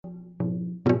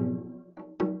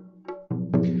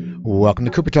Welcome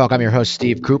to Cooper Talk. I'm your host,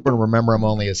 Steve Cooper, and remember, I'm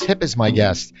only as hip as my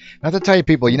guest. Not to tell you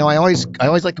people, I always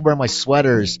like to wear my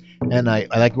sweaters, and I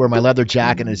like to wear my leather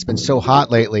jacket, and it's been so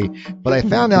hot lately. But I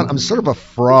found out I'm sort of a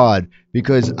fraud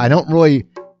because I don't really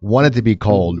want it to be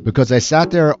cold. Because I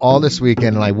sat there all this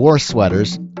weekend and I wore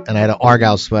sweaters, and I had an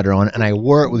Argyle sweater on, and I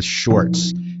wore it with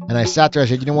shorts. And I sat there, I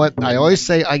said, you know what? I always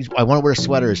say I want to wear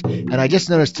sweaters. And I just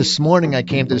noticed this morning I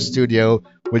came to the studio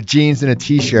with jeans and a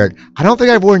t-shirt. I don't think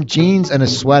I've worn jeans and a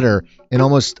sweater in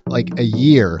almost like a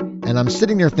year. And I'm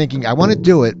sitting there thinking, I want to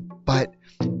do it, but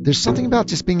there's something about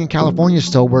just being in California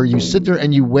still where you sit there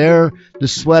and you wear the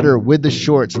sweater with the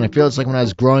shorts. And I feel it's like when I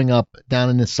was growing up down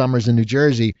in the summers in New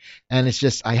Jersey. And it's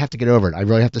just, I have to get over it. I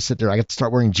really have to sit there. I have to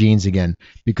start wearing jeans again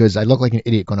because I look like an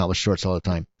idiot going out with shorts all the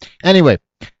time. Anyway,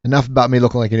 enough about me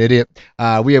looking like an idiot.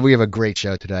 We have a great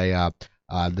show today.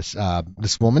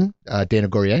 This woman, Dana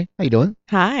Gourier. How you doing?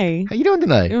 Hi. How you doing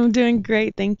tonight? I'm doing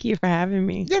great. Thank you for having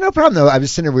me. Yeah, no problem. Though I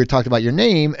was sitting there, we were talking about your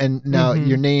name, and now Mhm.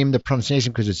 your name, the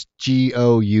pronunciation, because it's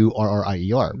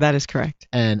Gourrier. That is correct.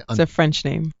 And It's a French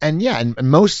name. and yeah, and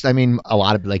most, I mean, a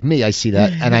lot of like me, I see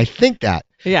that, and I think that.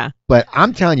 Yeah. But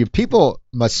I'm telling you, people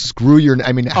must screw your.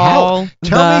 I mean, All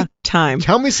Tell the time.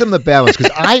 Tell me some of the bad ones,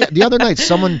 because the other night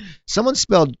someone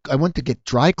spelled. I went to get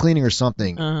dry cleaning or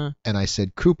something, Uh-huh. and I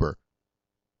said Cooper.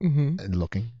 hmm And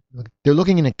they're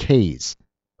looking in a K's,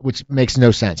 which makes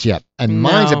no sense. Yeah, and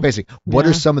mine's a No. basic. What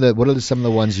Yeah. are some of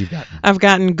the ones you've gotten? I've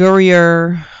gotten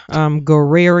Gourier,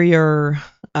 Gourier,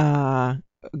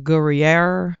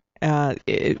 Gourier,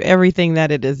 everything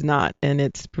that it is not, and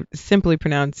it's simply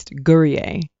pronounced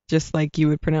Gourier, just like you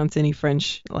would pronounce any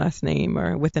French last name,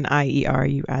 or with an IER,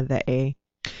 you add the A.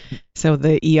 So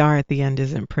the ER at the end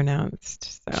isn't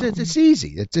pronounced. So. It's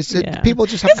easy. Yeah. People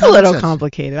just have It's a common little sense.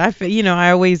 complicated.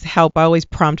 I always help. I always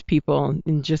prompt people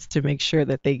and just to make sure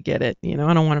that they get it. I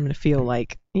don't want them to feel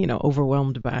like,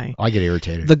 overwhelmed by I get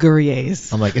irritated. the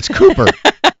Gouriers. I'm like, it's Cooper.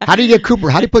 How do you get Cooper?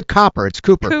 How do you put copper? It's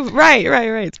Cooper. Right.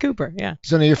 It's Cooper. Yeah.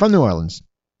 So now you're from New Orleans.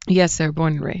 Yes, sir.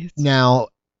 Born and raised. Now,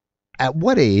 at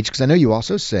what age, because I know you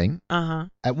also sing, Uh-huh.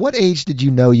 at what age did you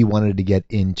know you wanted to get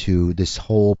into this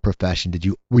whole profession?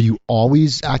 Were you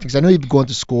always acting? Because I know you've gone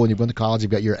to school and you've gone to college, you've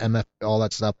got your MF, all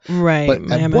that stuff. Right. But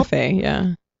My at MFA.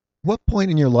 Yeah. What point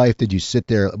in your life did you sit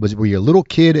there? Were you a little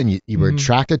kid and you were Mhm.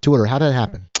 attracted to it, or how did that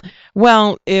happen?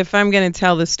 Well, if I'm going to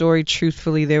tell the story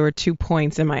truthfully, there were 2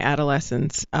 points in my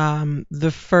adolescence.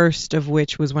 The first of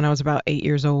which was when I was about 8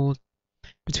 years old.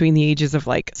 Between the ages of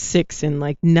like 6 and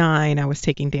like 9, I was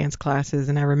taking dance classes,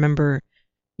 and I remember,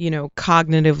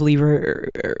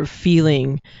 cognitively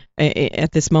feeling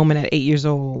at this moment at 8 years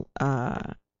old,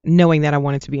 knowing that I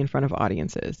wanted to be in front of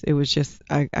audiences. It was just,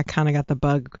 I kind of got the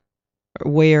bug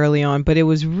way early on, but it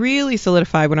was really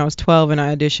solidified when I was 12 and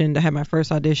I auditioned. I had my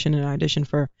first audition, and I auditioned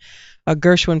for a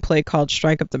Gershwin play called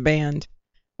Strike Up the Band,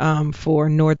 for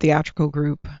Nord Theatrical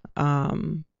Group.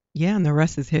 Yeah, and the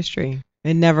rest is history.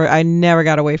 I never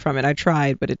got away from it. I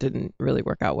tried, but it didn't really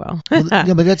work out well.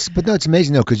 Yeah, but no, it's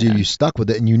amazing though, because you stuck with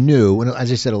it and you knew. And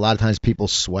as I said, a lot of times people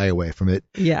sway away from it.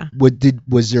 Yeah.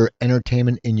 Was there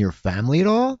entertainment in your family at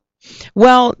all?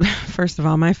 Well, first of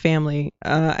all, my family,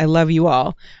 I love you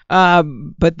all,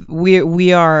 but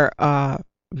we are a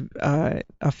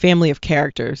family of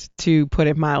characters, to put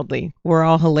it mildly. We're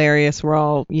all hilarious. We're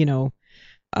all,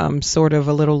 sort of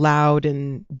a little loud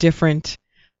and different.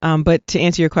 But to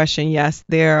answer your question, yes,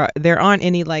 there aren't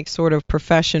any like sort of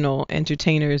professional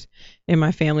entertainers in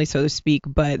my family, so to speak,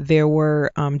 but there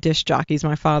were disc jockeys.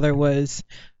 My father was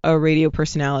a radio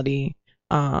personality.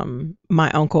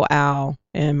 My uncle Al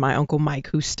and my uncle Mike,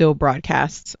 who still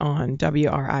broadcasts on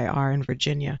WRIR in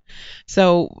Virginia.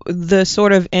 So the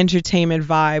sort of entertainment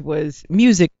vibe was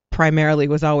music primarily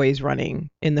was always running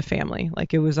in the family.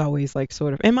 Like it was always like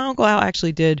sort of, and my uncle Al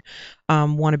actually did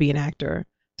want to be an actor.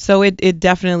 So it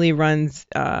definitely runs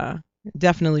in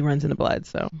the blood.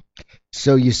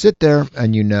 So you sit there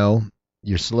and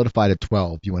you're solidified at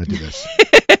 12. You want to do this.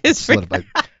 It's Solidified.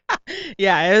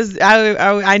 Yeah, it was.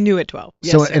 I knew at 12.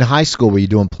 Yes, So sir. in high school, were you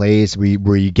doing plays?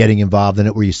 Were you getting involved in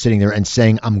it? Were you sitting there and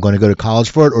saying, I'm going to go to college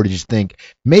for it? Or did you think,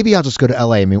 maybe I'll just go to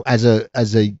LA? I mean,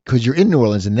 because you're in New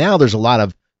Orleans and now there's a lot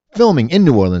of filming in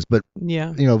New Orleans, but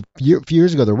Yeah. a few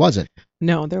years ago there wasn't.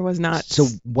 No, there was not. So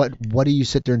what do you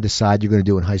sit there and decide you're going to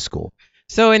do in high school?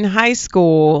 So in high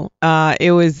school,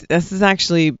 this is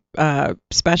actually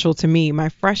special to me. My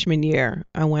freshman year,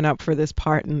 I went up for this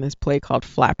part in this play called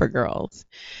Flapper Girls.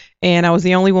 And I was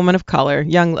the only woman of color,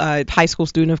 young high school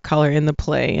student of color in the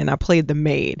play, and I played the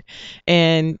maid.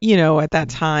 And, at that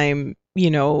time,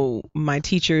 my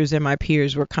teachers and my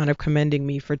peers were kind of commending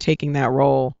me for taking that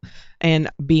role. and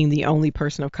being the only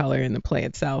person of color in the play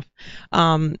itself.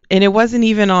 And it wasn't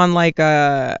even on like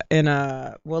well,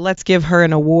 let's give her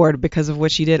an award because of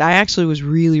what she did. I actually was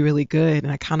really, really good,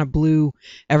 and I kind of blew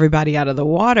everybody out of the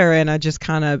water, and I just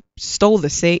kind of stole the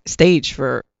stage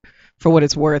for what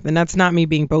it's worth. And that's not me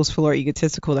being boastful or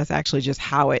egotistical. That's actually just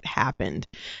how it happened.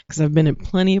 Because I've been in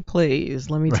plenty of plays,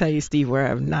 let me tell you, Steve, where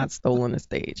I've not stolen a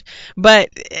stage. But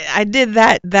I did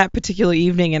that particular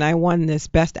evening, and I won this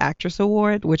Best Actress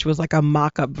award, which was like a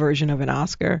mock-up version of an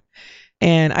Oscar.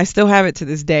 And I still have it to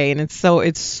this day, and it's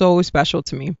so special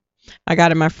to me. I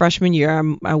got it my freshman year.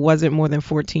 I wasn't more than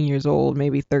 14 years old,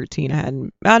 maybe 13.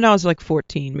 I was like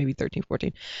 14, maybe 13,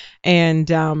 14.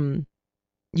 And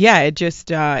yeah,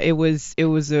 it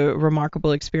was a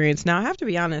remarkable experience. Now I have to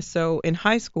be honest. So in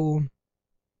high school,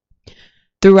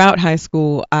 throughout high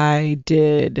school, I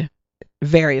did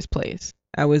various plays.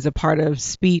 I was a part of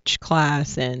speech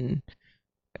class and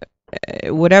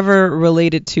whatever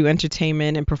related to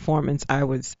entertainment and performance. I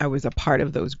was a part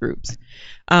of those groups.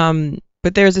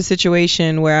 But there's a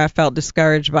situation where I felt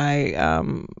discouraged by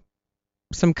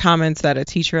some comments that a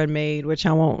teacher had made, which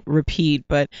I won't repeat.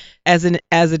 But as a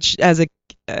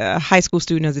high school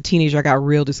student, as a teenager, I got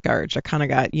real discouraged. I kind of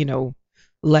got,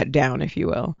 let down, if you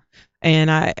will.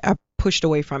 And I pushed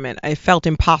away from it. I felt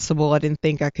impossible. I didn't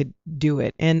think I could do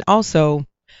it. And also,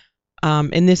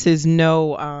 and this is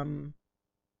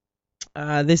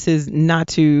this is not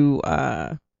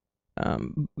to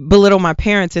belittle my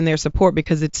parents and their support,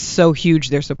 because it's so huge,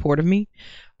 their support of me.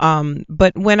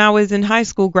 But when I was in high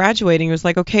school graduating, it was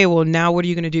like, okay, well, now what are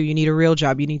you going to do? You need a real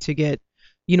job. You need to get,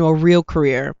 a real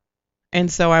career. And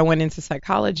so I went into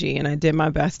psychology, and I did my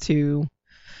best to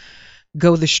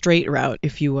go the straight route,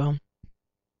 if you will.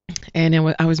 And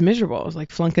I was miserable. I was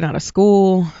like flunking out of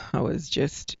school. I was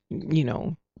just,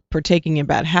 partaking in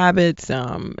bad habits,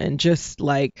 and just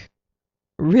like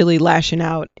really lashing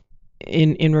out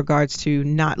in regards to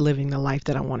not living the life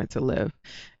that I wanted to live.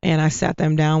 And I sat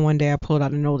them down one day. I pulled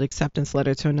out an old acceptance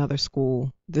letter to another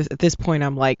school. At this point,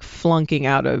 I'm like flunking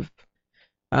out of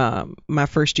my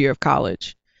first year of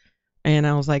college. And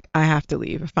I was like, I have to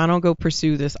leave. If I don't go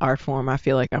pursue this art form, I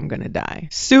feel like I'm going to die.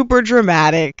 Super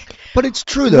dramatic. But it's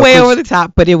true, though. Way over the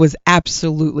top, but it was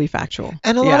absolutely factual.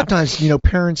 And a lot of times,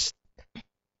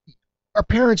 our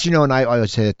parents, and I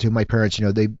always say it to my parents,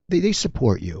 they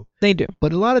support you. They do.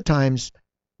 But a lot of times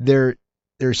they're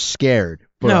scared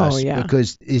for us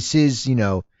because this is,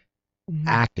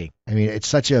 acting. I mean, it's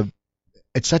such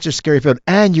a scary field,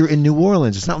 and you're in New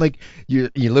Orleans. It's not like you're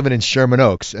living in Sherman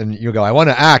Oaks and you go, I want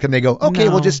to act, and they go, okay,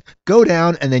 well, just go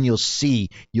down, and then you'll see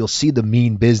the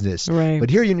mean business. Right. But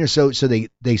here, so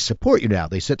they support you now.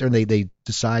 They sit there and they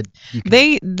decide.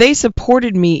 They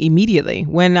supported me immediately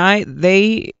when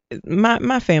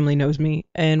my family knows me,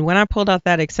 and when I pulled out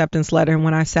that acceptance letter, and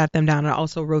when I sat them down, I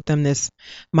also wrote them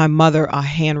my mother a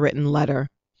handwritten letter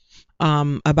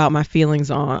about my feelings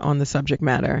on the subject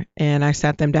matter. And I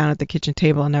sat them down at the kitchen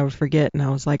table, I'll never forget, and I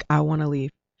was like, I want to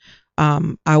leave.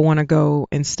 I want to go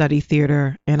and study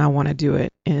theater, and I want to do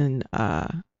it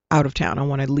out of town. I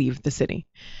want to leave the city.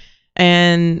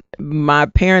 And my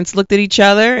parents looked at each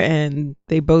other, and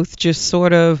they both just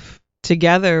sort of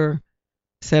together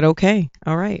said, okay,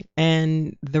 all right.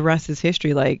 And the rest is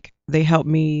history. Like, they helped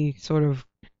me sort of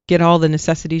get all the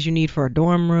necessities you need for a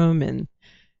dorm room, and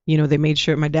my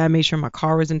dad made sure my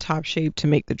car was in top shape to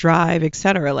make the drive,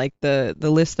 etc. Like the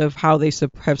list of how they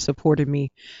have supported me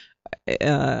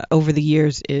over the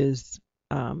years is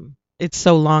it's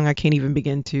so long I can't even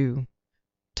begin to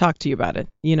talk to you about it.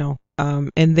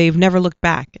 And they've never looked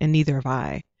back, and neither have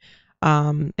I.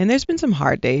 And there's been some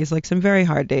hard days, like some very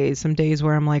hard days, some days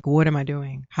where I'm like, what am I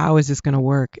doing? How is this going to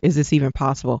work? Is this even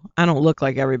possible? I don't look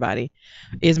like everybody.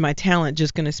 Is my talent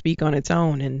just going to speak on its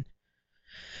own? And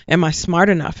am I smart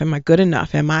enough? Am I good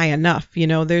enough? Am I enough?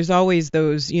 There's always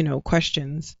those,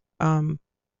 questions.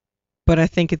 But I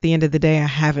think at the end of the day, I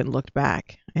haven't looked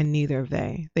back, and neither have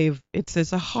they.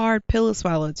 It's a hard pill to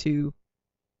swallow to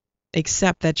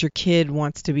accept that your kid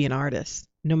wants to be an artist,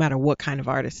 no matter what kind of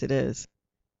artist it is.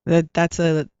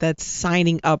 That's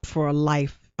signing up for a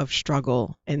life of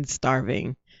struggle and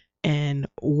starving and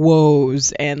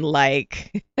woes and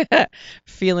like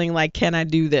feeling like, can I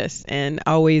do this? And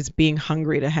always being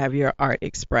hungry to have your art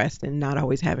expressed and not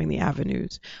always having the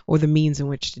avenues or the means in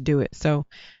which to do it. So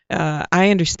I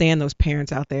understand those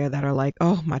parents out there that are like,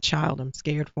 oh, my child, I'm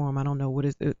scared for him. I don't know what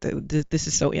is this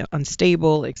is so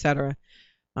unstable, etc.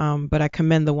 But I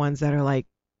commend the ones that are like,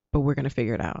 but we're going to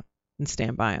figure it out and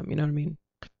stand by them. You know what I mean?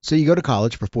 So you go to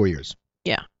college for 4 years.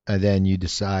 Yeah. And then you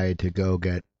decide to go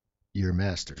get your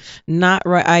master's. Not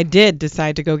right. I did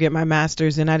decide to go get my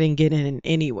master's, and I didn't get in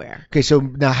anywhere. Okay, so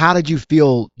now how did you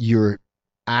feel your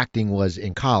acting was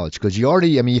in college? Because you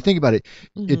already, I mean, you think about it,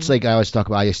 it's Hmm. like I always talk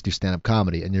about. I used to do stand-up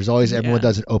comedy, and there's always everyone Yeah.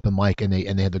 does an open mic, and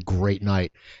they have a great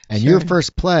night. And your Sure.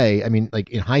 first play, I mean,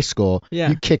 like in high school, Yeah.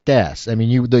 you kicked ass. I mean,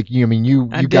 you like you, I mean, you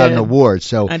I you got an did. award.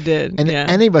 So, I did. and Yeah.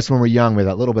 any of us when we're young, with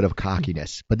a little bit of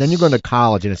cockiness, but then you're going to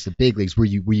college, and it's the big leagues. Were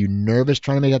you nervous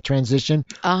trying to make that transition?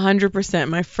 100%.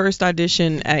 My first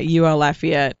audition at UL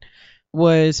Lafayette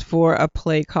was for a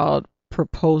play called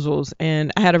Proposals,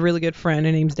 and I had a really good friend.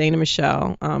 Her name's Dana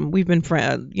Michelle. We've been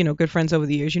good friends over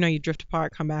the years. You drift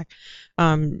apart, come back.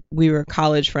 We were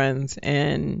college friends,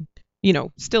 and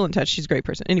still in touch. She's a great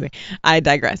person. Anyway, I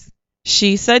digress.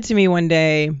 She said to me one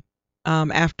day,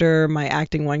 after my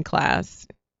acting one class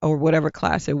or whatever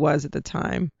class it was at the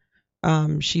time,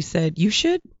 she said, "You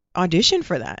should audition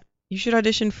for that. You should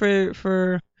audition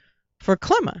for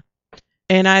Clemma."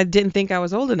 And I didn't think I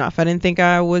was old enough. I didn't think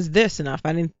I was this enough.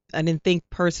 I didn't think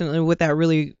personally what that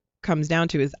really comes down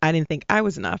to is I didn't think I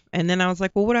was enough. And then I was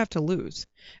like, well, what do I have to lose?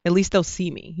 At least they'll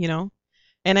see me.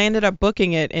 And I ended up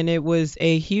booking it, and it was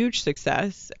a huge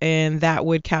success, and that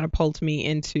would catapult me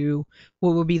into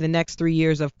what would be the next 3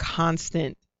 years of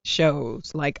constant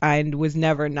shows. Like I was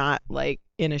never not like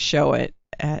in a show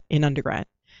in undergrad.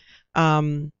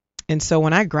 And so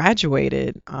when I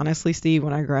graduated, honestly, Steve,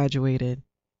 when I graduated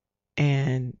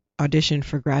and auditioned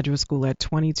for graduate school at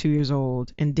 22 years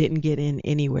old and didn't get in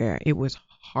anywhere, it was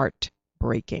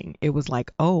heartbreaking. It was like,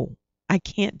 oh, I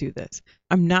can't do this.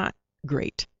 I'm not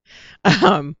great.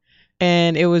 And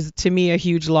it was to me a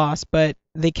huge loss, but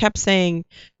they kept saying,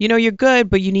 you're good,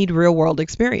 but you need real world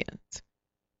experience.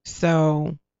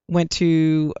 So went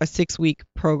to a 6-week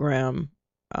program,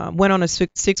 went on a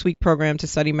 6-week program to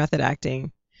study method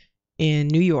acting in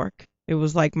New York. It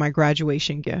was like my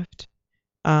graduation gift.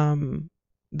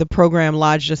 The program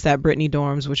lodged us at Brittany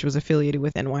Dorms, which was affiliated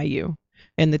with NYU.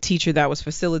 And the teacher that was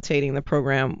facilitating the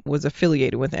program was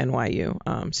affiliated with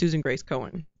NYU, Susan Grace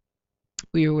Cohen.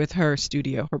 We were with her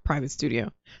studio, her private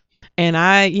studio. And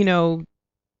I,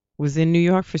 was in New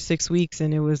York for 6 weeks,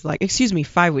 and it was like,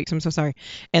 5 weeks. I'm so sorry.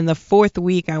 And the 4th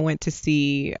week, I went to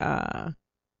see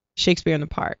Shakespeare in the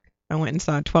Park. I went and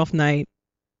saw Twelfth Night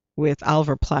with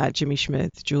Oliver Platt, Jimmy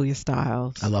Schmitz, Julia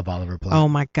Stiles. I love Oliver Platt. Oh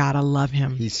my God, I love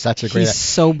him. He's such a great. He's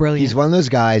so brilliant. He's one of those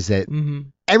guys that Hmm.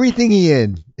 everything he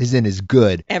is in is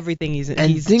good. Everything he's in, And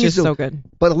he's thing just is, so good.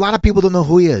 But a lot of people don't know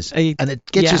who he is, Uh, and it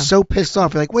gets you yeah. so pissed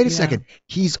off. You're like, wait a Yeah. second,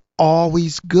 he's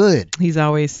always good. He's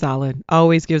always solid.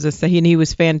 Always gives us. And he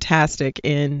was fantastic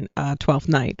in Twelfth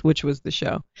Night, which was the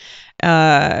show.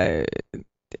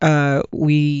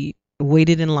 We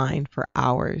waited in line for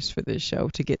hours for this show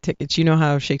to get tickets. You know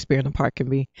how Shakespeare in the Park can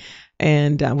be,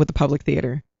 and with the public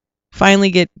theater. Finally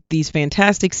get these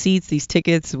fantastic seats, these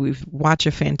tickets. We've watched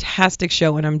a fantastic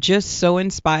show, and I'm just so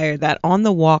inspired that on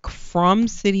the walk from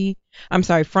Central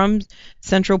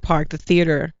Park, the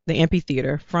theater, the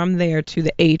amphitheater, from there to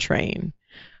the A train,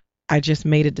 I just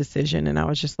made a decision, and I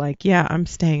was just like, yeah, I'm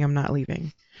staying. I'm not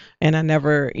leaving. And I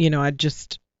never, I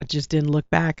just didn't look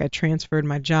back. I transferred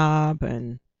my job,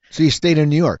 and So you stayed in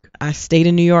New York. I stayed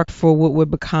in New York for what would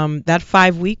become that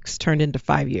 5 weeks turned into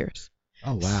 5 years.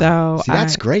 Oh wow. So See,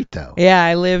 that's great though. Yeah,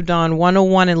 I lived on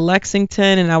 101 in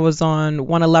Lexington, and I was on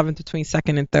 111th between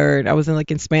 2nd and 3rd. I was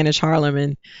in Spanish Harlem,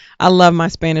 and I love my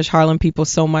Spanish Harlem people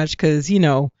so much because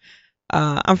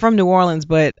I'm from New Orleans,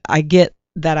 but I get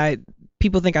that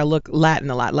people think I look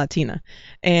Latin a lot, Latina,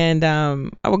 and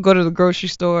I would go to the grocery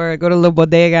store, go to La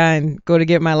Bodega, and go to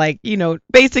get my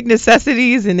basic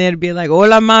necessities, and they'd be like,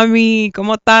 "Hola, mami,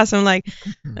 ¿cómo estás?" I'm like,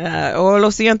 "Oh, lo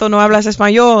siento, no hablas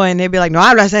español," and they'd be like, "No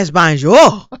hablas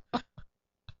español."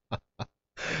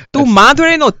 Tu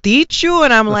madre no teach you?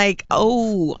 And I'm like,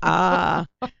 oh,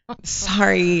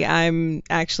 sorry, I'm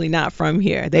actually not from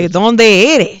here. ¿De dónde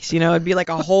eres? It'd be like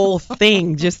a whole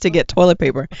thing just to get toilet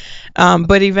paper.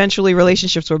 But eventually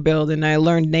relationships were built, and I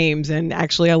learned names, and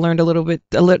actually I learned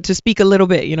to speak a little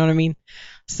bit, you know what I mean?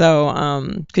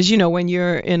 So, because when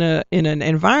you're in an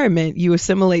environment, you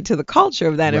assimilate to the culture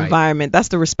of that Right. environment. That's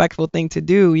the respectful thing to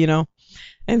do,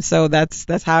 And so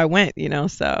that's how I went,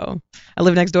 So I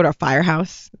live next door to a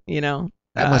firehouse,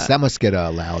 That must get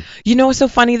loud. It's so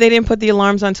funny. They didn't put the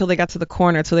alarms on until they got to the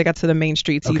corner, until they got to the main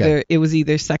streets. Okay. It was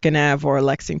either 2nd Ave or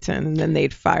Lexington, and then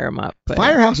they'd fire them up. But,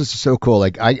 Firehouses are so cool.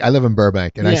 Like I live in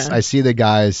Burbank, and Yeah. I see the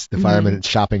firemen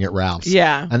shopping at Ralph's.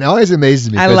 Yeah. And it always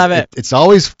amazes me. I 'cause love it. It's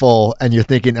always full, and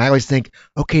I always think,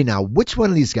 okay, now which one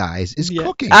of these guys is Yeah.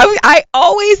 cooking? I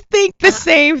always think the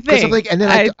same 'Cause thing. I'm like, and then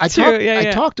I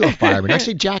talked to a fireman,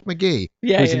 actually Jack McGee,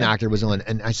 Yeah, who's an yeah. actor, was on,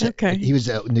 and I said Okay. he was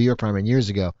a New York fireman years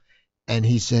ago, And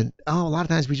he said, "Oh, a lot of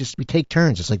times we take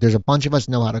turns. It's like there's a bunch of us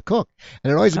know how to cook."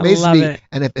 And it always I amazes love me. it.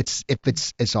 And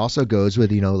it also goes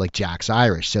with like Jack's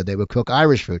Irish, so they would cook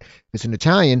Irish food. If it's an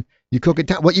Italian, you cook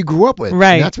what you grew up with, and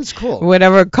Right. that's what's cool.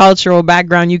 Whatever cultural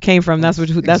background you came from, that's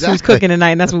who's Exactly. cooking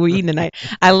tonight, and that's what we're eating tonight.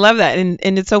 I love that, and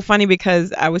it's so funny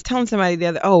because I was telling somebody the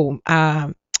other,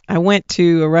 I went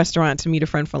to a restaurant to meet a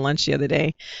friend for lunch the other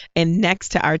day, and next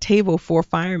to our table, 4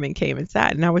 firemen came and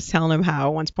sat, and I was telling him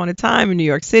how once upon a time in New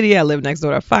York City, I lived next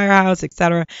door to a firehouse,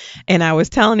 etc. And I was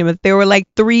telling him that there were like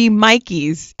 3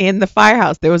 Mikeys in the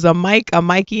firehouse. There was a Mike, a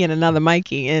Mikey, and another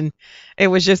Mikey, and they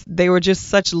were just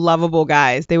such lovable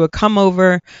guys. They would come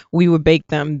over, we would bake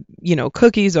them,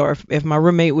 cookies, or if my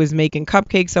roommate was making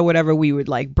cupcakes or whatever, we would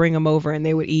like bring them over and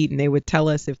they would eat and they would tell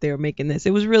us if they were making this.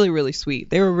 It was really, really sweet.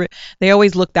 They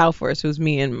always looked out for us. It was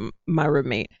me and my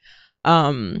roommate.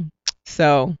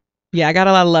 So yeah, I got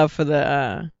a lot of love for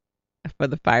the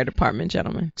fire department,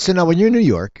 gentlemen. So now, when you're in New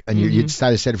York and you Mhm.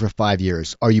 decided to stay there for 5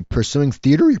 years, are you pursuing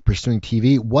theater? Or you're pursuing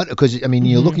TV? What? Because I mean,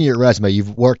 you're Mhm. looking at your resume. You've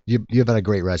had a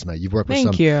great resume. You've worked with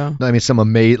Thank some. you. No, I mean, some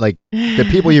amazing, like the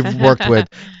people you've worked with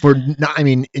for not. I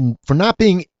mean, for not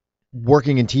being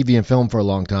working in TV and film for a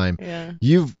long time. Yeah.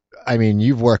 You've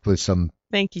worked with some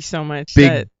Thank you so much.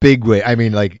 big way. I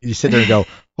mean, like you sit there and go,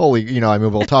 holy, I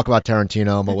mean, we'll talk about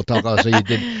Tarantino, but we'll talk also you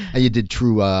did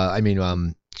True.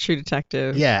 True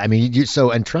Detective. Yeah, I mean, and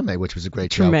Treme, which was a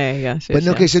great show. Treme, yes. But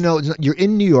okay, so no, you're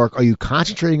in New York. Are you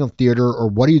concentrating on theater, or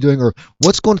what are you doing, or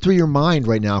what's going through your mind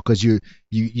right now? Because you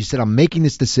said, I'm making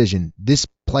this decision. This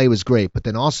play was great, but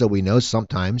then also we know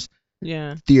sometimes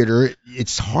Yeah. theater,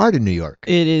 it's hard in New York.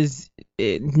 It is.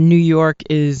 New York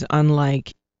is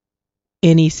unlike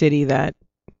any city that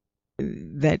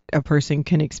a person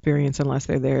can experience unless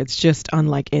they're there. It's just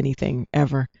unlike anything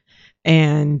ever.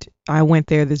 And I went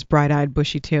there, this bright-eyed,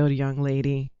 bushy-tailed young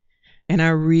lady, and I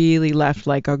really left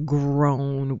like a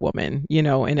grown woman,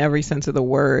 in every sense of the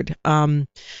word. And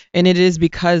it is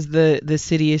because the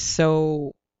city is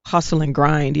so hustle and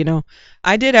grind.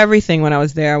 I did everything when I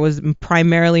was there. I was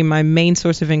primarily, my main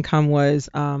source of income was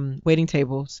waiting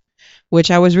tables,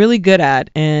 which I was really good at,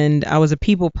 and I was a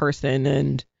people person,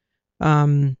 and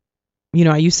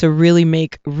I used to really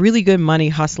make really good money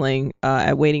hustling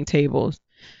at waiting tables.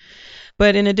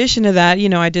 But in addition to that,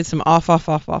 I did some off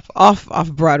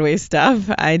Broadway stuff.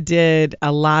 I did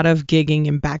a lot of gigging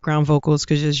and background vocals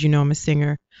because, as you know, I'm a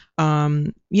singer.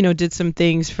 Did some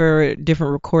things for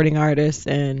different recording artists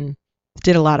and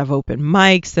did a lot of open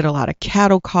mics, did a lot of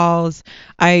cattle calls.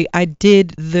 I did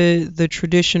the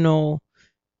traditional,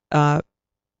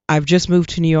 I've just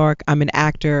moved to New York, I'm an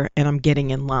actor, and I'm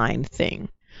getting in line thing.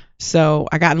 So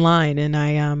I got in line, and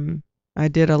I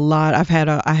did a lot. I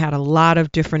had a lot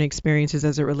of different experiences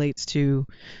as it relates to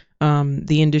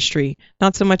the industry.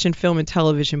 Not so much in film and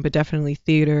television, but definitely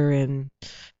theater and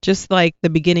just like the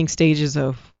beginning stages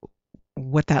of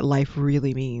what that life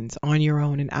really means on your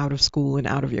own and out of school and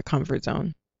out of your comfort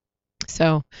zone.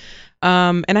 So,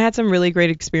 and I had some really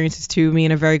great experiences too. Me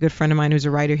and a very good friend of mine who's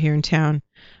a writer here in town,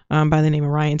 by the name of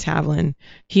Ryan Tavlin.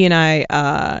 He and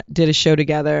I did a show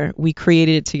together. We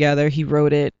created it together. He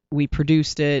wrote it. We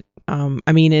produced it. And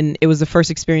it was the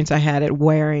first experience I had at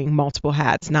wearing multiple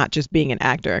hats, not just being an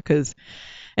actor.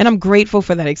 And I'm grateful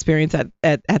for that experience at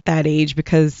that age,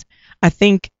 because I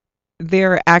think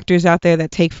there are actors out there that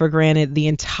take for granted the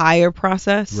entire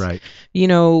process. Right.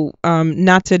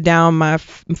 Not to down my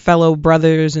fellow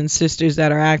brothers and sisters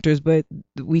that are actors, but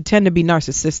we tend to be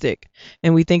narcissistic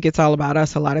and we think it's all about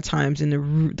us a lot of times.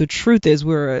 And the truth is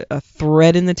we're a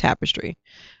thread in the tapestry.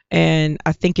 And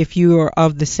I think if you are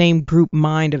of the same group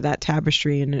mind of that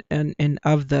tapestry and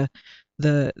of the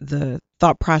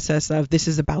thought process of this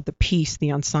is about the piece,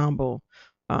 the ensemble,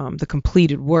 the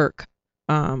completed work,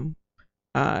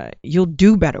 you'll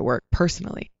do better work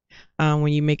personally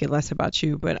when you make it less about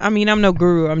you. But I'm no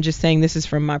guru. I'm just saying this is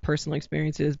from my personal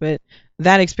experiences. But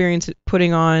that experience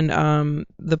putting on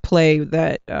the play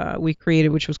that we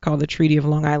created, which was called The Treaty of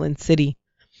Long Island City,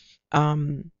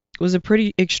 was a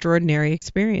pretty extraordinary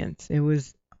experience. It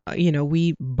was,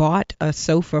 we bought a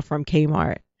sofa from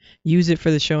Kmart, used it for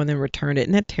the show, and then returned it.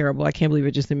 Isn't that terrible? I can't believe I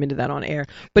just admitted that on air.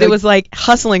 But it was like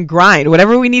hustle and grind.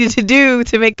 Whatever we needed to do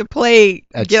to make the play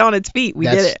get on its feet, we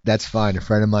did it. That's fine. A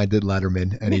friend of mine did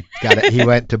Letterman, and he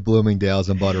went to Bloomingdale's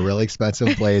and bought a really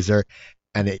expensive blazer.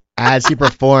 And as he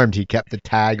performed, he kept the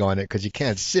tag on it because you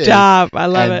can't sit. Stop! I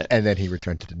love it. And then he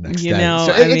returned to the next day.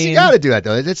 You got to do that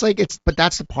though. But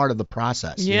that's the part of the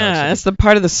process. Yeah, that's the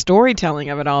part of the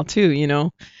storytelling of it all too.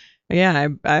 Yeah,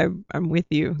 I'm with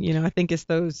you. I think it's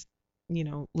those,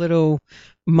 little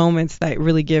moments that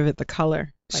really give it the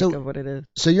color of what it is.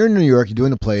 So you're in New York, you're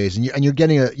doing the plays, and you're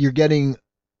getting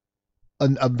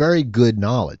a very good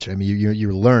knowledge. I mean,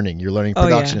 you're learning Oh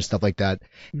production yeah. and stuff like that.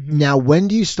 Hmm. Now, when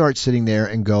do you start sitting there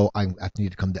and go, I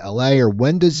need to come to LA, or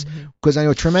when does, Hmm. because I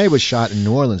know Treme was shot in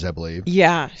New Orleans, I believe.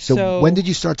 Yeah. So when So did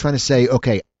you start trying to say,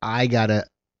 okay, I'm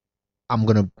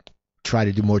gonna try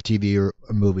to do more TV or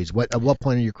movies? At what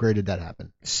point in your career did that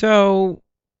happen? so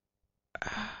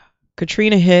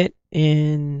Katrina hit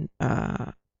in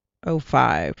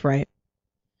 '05, right?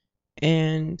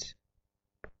 And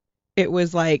it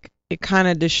was like it kind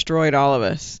of destroyed all of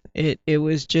us. It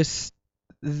was just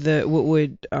the what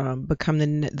would become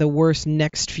the worst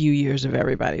next few years of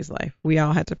everybody's life. We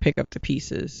all had to pick up the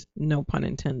pieces, no pun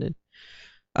intended.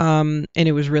 And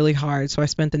it was really hard. So I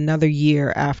spent another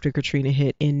year after Katrina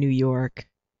hit in New York.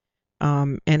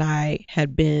 And I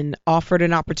had been offered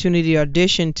an opportunity to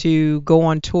audition to go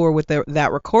on tour with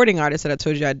that recording artist that I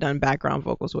told you I'd done background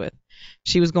vocals with.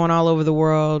 She was going all over the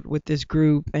world with this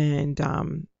group, and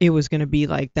it was going to be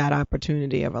like that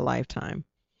opportunity of a lifetime.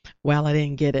 Well, I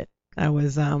didn't get it. I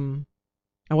wasn't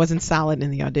solid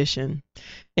in the audition,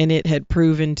 and it had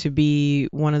proven to be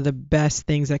one of the best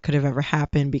things that could have ever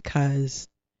happened because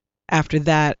after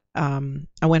that,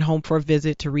 I went home for a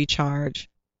visit to recharge.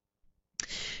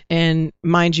 And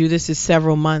mind you, this is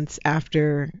several months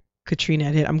after Katrina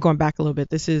had hit. I'm going back a little bit.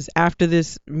 This is after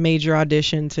this major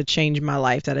audition to change my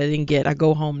life that I didn't get. I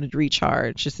go home to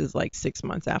recharge. This is like 6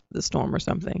 months after the storm or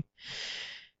something.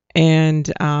 And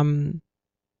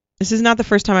this is not the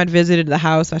first time I'd visited the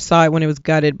house. I saw it when it was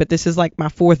gutted, but this is like my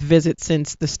fourth visit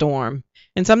since the storm.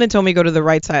 And something told me to go to the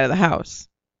right side of the house.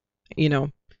 You know,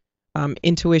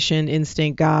 intuition,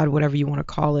 instinct, God, whatever you want to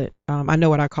call it. I know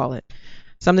what I call it.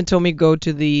 Something told me go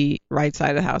to the right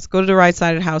side of the house. Go to the right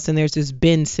side of the house, and there's this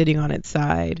bin sitting on its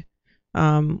side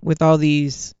with all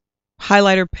these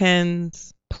highlighter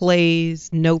pens,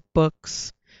 plays,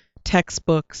 notebooks,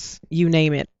 textbooks, you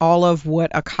name it. All of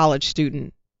what a college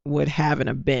student would have in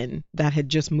a bin that had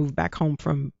just moved back home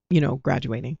from,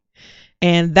 graduating.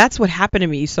 And that's what happened to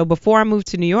me. So before I moved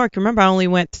to New York, remember I only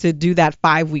went to do that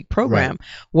 5-week Right. program.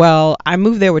 Well, I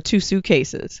moved there with 2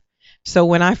 suitcases. So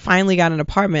when I finally got an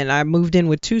apartment, I moved in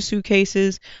with 2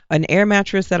 suitcases, an air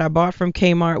mattress that I bought from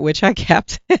Kmart, which I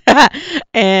kept,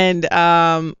 and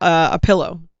a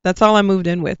pillow. That's all I moved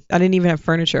in with. I didn't even have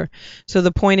furniture. So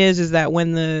the point is that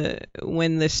when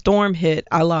the storm hit,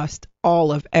 I lost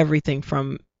all of everything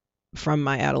from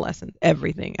my adolescence,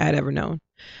 everything I'd ever known.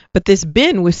 But this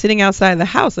bin was sitting outside the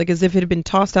house, like as if it had been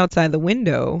tossed outside the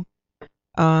window,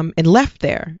 and left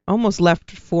there, almost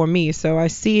left for me. So I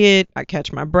see it, I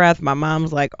catch my breath. My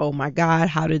mom's like, "Oh my God,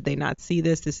 how did they not see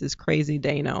this? This is crazy,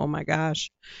 Dana. Oh my gosh."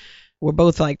 We're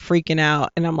both like freaking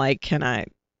out. And I'm like,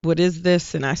 what is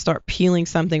this? And I start peeling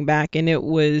something back, and it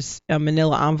was a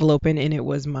manila envelope, and it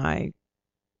was my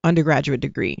undergraduate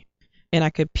degree. And I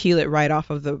could peel it right off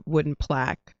of the wooden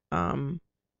plaque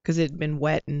because it had been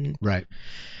wet, and Right.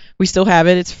 we still have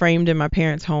it. It's framed in my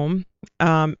parents' home.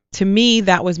 To me,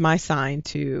 that was my sign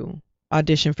to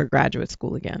audition for graduate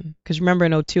school again. Because remember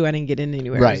in '02, I didn't get in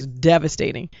anywhere. It Right. was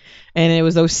devastating. And it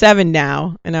was '07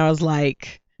 now. And I was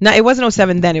like, no, it wasn't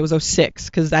 '07 then. It was '06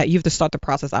 because you have to start the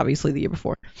process, obviously, the year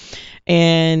before.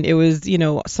 And it was,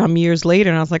 some years later.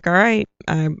 And I was like, all right,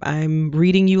 I'm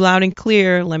reading you loud and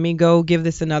clear. Let me go give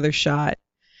this another shot.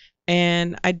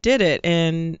 And I did it.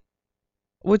 And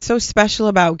what's so special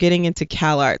about getting into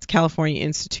CalArts, California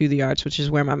Institute of the Arts, which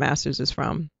is where my master's is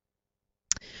from,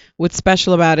 what's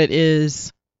special about it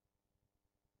is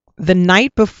the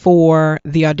night before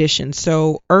the audition.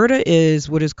 So URTA is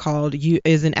what is called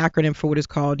is an acronym for what is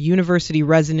called University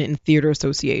Resident and Theater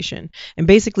Association. And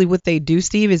basically what they do,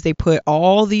 Steve, is they put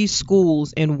all these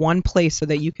schools in one place so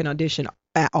that you can audition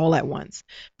all at once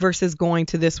versus going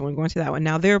to this one, going to that one.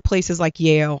 Now there are places like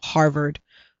Yale, Harvard,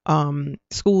 some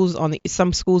schools on the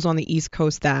East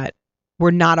Coast that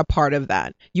were not a part of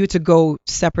that. You had to go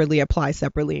separately, apply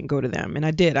separately, and go to them. And I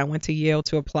did. I went to Yale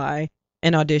to apply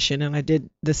and audition, and I did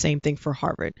the same thing for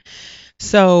Harvard.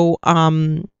 So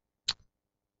I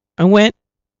went.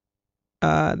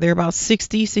 There are about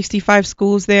 60, 65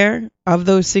 schools there. Of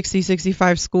those 60,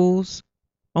 65 schools,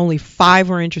 only 5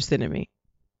 were interested in me.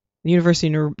 The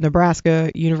University of Nebraska,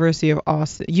 University of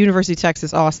Austin, University of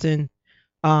Texas, Austin,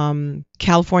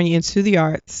 California Institute of the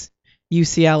Arts,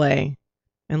 UCLA,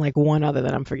 and like one other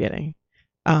that I'm forgetting.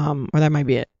 Or that might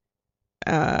be it.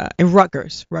 And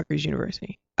Rutgers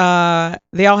University.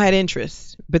 They all had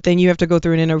interest, but then you have to go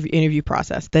through an interview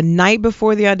process. The night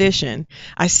before the audition,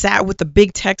 I sat with the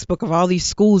big textbook of all these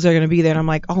schools that are going to be there, and I'm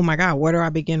like, oh my God, where do I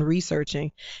begin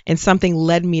researching? And something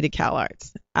led me to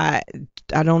CalArts. I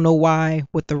don't know why,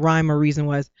 what the rhyme or reason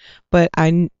was, but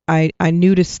I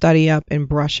knew to study up and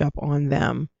brush up on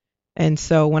them. And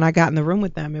so when I got in the room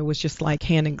with them, it was just like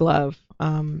hand in glove.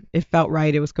 It felt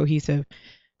right. It was cohesive.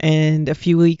 And a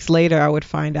few weeks later, I would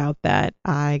find out that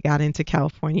I got into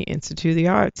California Institute of the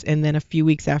Arts. And then a few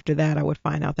weeks after that, I would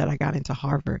find out that I got into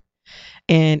Harvard.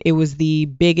 And it was the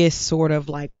biggest sort of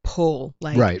like pull.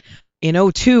 Like Right. in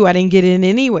 '02, I didn't get in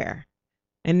anywhere.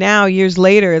 And now years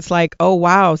later, it's like, oh,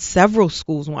 wow, several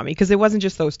schools want me. Because it wasn't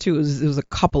just those two. It was a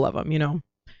couple of them, you know.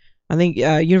 I think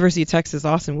University of Texas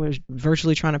Austin was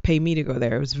virtually trying to pay me to go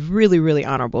there. It was really, really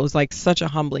honorable. It was like such a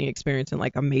humbling experience and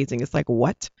like amazing. It's like,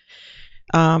 what?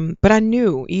 But I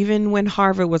knew even when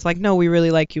Harvard was like, no, we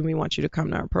really like you and we want you to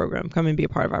come to our program, come and be a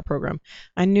part of our program.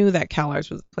 I knew that CalArts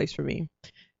was the place for me.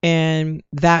 And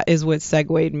that is what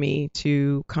segued me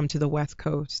to come to the West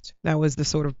Coast. That was the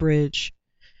sort of bridge.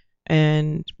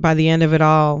 And by the end of it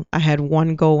all, I had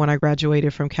one goal when I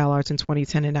graduated from CalArts in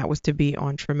 2010, and that was to be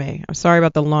on Treme. I'm sorry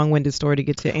about the long-winded story to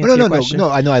get to answer your question. No.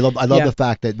 I know. I love Yeah. the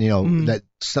fact that Mhm.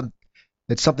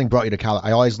 that something brought you to Cal.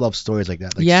 I always love stories like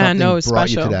that. Like Yeah, something no, it's brought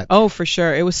you special. to that. Oh, for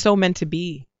sure. It was so meant to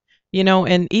be. You know,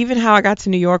 and even how I got to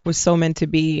New York was so meant to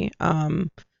be.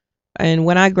 And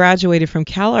when I graduated from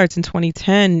CalArts in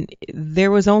 2010, there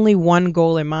was only one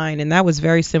goal in mind, and that was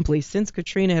very simply, since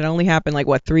Katrina had only happened like,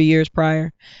 what, 3 years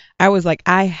prior, I was like,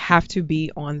 I have to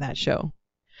be on that show.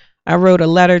 I wrote a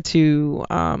letter to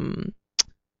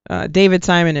David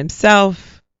Simon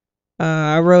himself.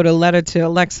 I wrote a letter to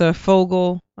Alexa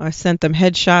Fogel. I sent them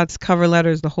headshots, cover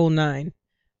letters, the whole nine.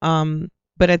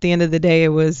 But at the end of the day, it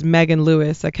was Megan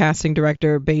Lewis, a casting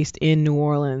director based in New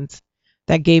Orleans,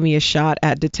 that gave me a shot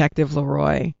at Detective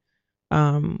Leroy,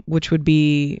 which would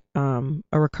be a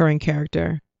recurring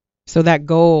character. So that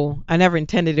goal, I never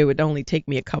intended it would only take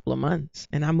me a couple of months.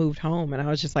 And I moved home and I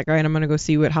was just like, all right, I'm going to go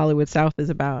see what Hollywood South is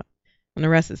about. And the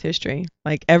rest is history.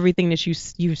 Like everything that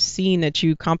you've seen that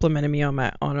you complimented me on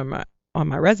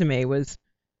my resume was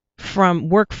from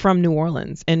work from New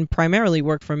Orleans, and primarily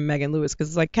work from Megan Lewis, because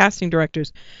it's like casting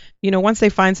directors, you know, once they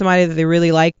find somebody that they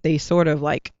really like, they sort of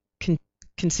like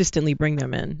consistently bring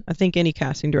them in. I think any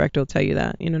casting director will tell you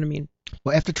that. You know what I mean?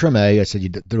 Well, after Treme, I said you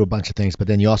did a bunch of things, but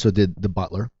then you also did The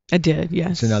Butler. I did,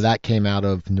 yes. So now that came out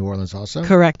of New Orleans also.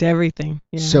 Correct, everything.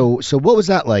 Yeah. So what was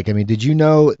that like? I mean, did you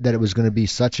know that it was going to be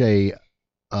such a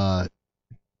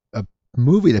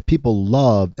movie that people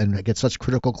loved and get such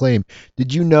critical acclaim?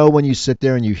 Did you know when you sit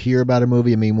there and you hear about a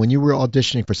movie? I mean, when you were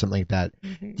auditioning for something like that,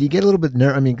 do you get a little bit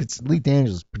nervous? I mean, because Lee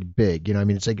Daniels is pretty big, you know. I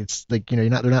mean, it's like you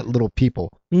know, they're not little people.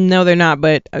 No, they're not.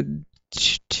 But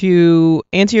to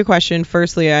answer your question,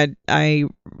 firstly, I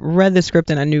read the script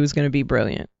and I knew it was going to be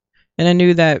brilliant, and I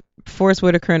knew that Forest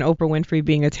Whitaker and Oprah Winfrey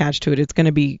being attached to it, it's going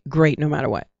to be great no matter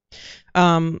what.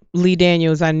 Lee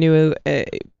Daniels, I knew.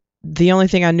 The only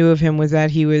thing I knew of him was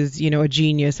that he was, you know, a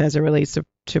genius as it relates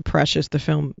to Precious, the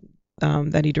film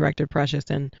that he directed, Precious,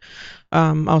 and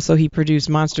also he produced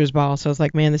Monsters Ball. So I was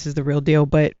like, man, this is the real deal.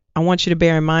 But I want you to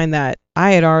bear in mind that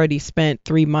I had already spent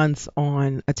 3 months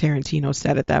on a Tarantino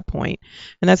set at that point.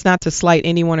 And that's not to slight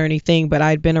anyone or anything, but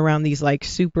I'd been around these like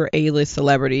super A-list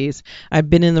celebrities.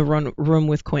 I'd been in the room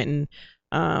with Quentin.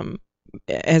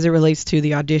 As it relates to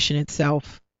the audition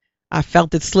itself, I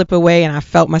felt it slip away and I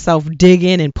felt myself dig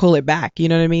in and pull it back. You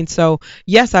know what I mean? So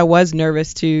yes, I was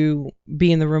nervous to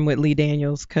be in the room with Lee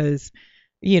Daniels because,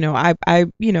 you know,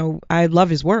 I love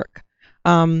his work.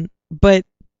 But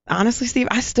honestly, Steve,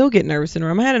 I still get nervous in a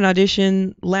room. I had an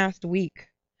audition last week,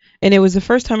 and it was the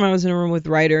first time I was in a room with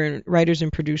writers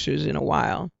and producers in a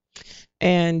while.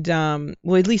 And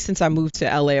well, at least since I moved to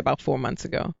LA about 4 months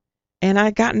ago. And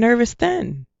I got nervous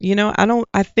then. You know,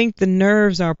 I think the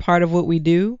nerves are part of what we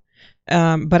do.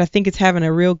 But I think it's having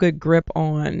a real good grip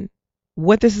on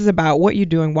what this is about, what you're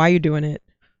doing, why you're doing it,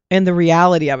 and the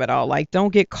reality of it all. Like,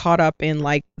 don't get caught up in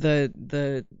like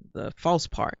the false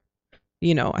part.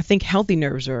 You know, I think healthy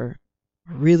nerves are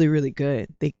really, really good.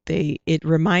 It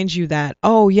reminds you that,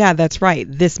 oh yeah, that's right,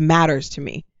 this matters to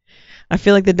me. I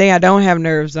feel like the day I don't have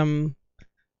nerves, you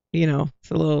know,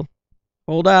 it's a little,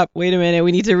 hold up, wait a minute,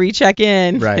 we need to recheck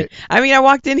in. Right. I mean, I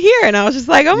walked in here and I was just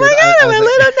like, oh my God, I'm a little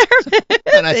nervous.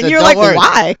 And I said, you're "Don't like, worry."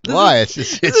 why? Why?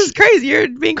 This is crazy. You're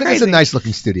being crazy. It's a nice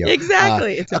looking studio.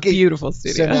 Exactly. It's a beautiful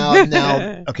studio. So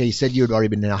now, okay, you said you had already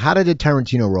been. Now, how did the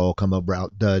Tarantino role come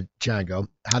about? The Django.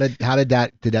 How did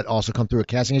that also come through a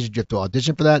casting agent? Did you have to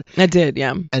audition for that? I did,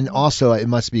 yeah. And also, it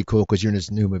must be cool because you're in this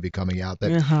new movie coming out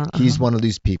that he's one of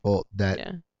these people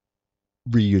that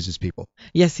reuses people.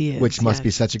 Yes, he is. Which must be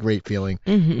such a great feeling.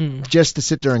 Mm-hmm. Just to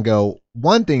sit there and go,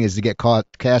 one thing is to get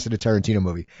cast in a Tarantino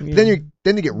movie. Yeah.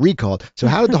 Then you get recalled. So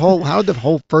how did the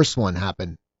whole first one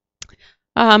happen?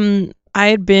 I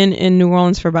had been in New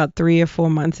Orleans for about 3 or 4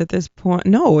 months at this point.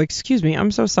 No, excuse me.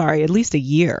 I'm so sorry. At least a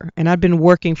year. And I'd been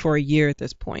working for a year at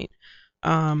this point.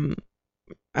 Um,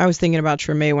 I was thinking about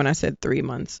Treme when I said 3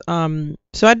 months.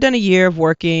 So I'd done a year of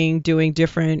working, doing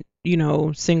different,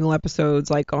 single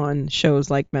episodes like on shows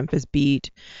like Memphis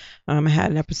Beat. I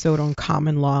had an episode on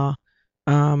Common Law.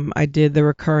 I did the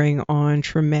recurring on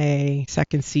Treme,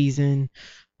 second season.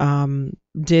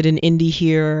 Did an indie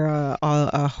here,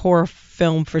 a horror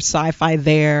film for Sci-Fi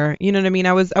there. You know what I mean?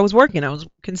 I was working. I was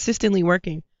consistently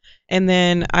working, and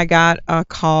then I got a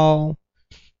call.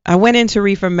 I went in to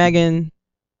read for Megan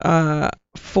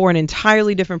for an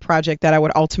entirely different project that I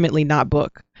would ultimately not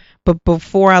book. But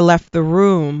before I left the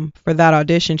room for that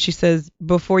audition, she says,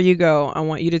 "Before you go, I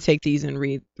want you to take these and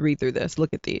read through this.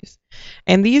 Look at these."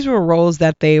 And these were roles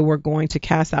that they were going to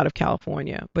cast out of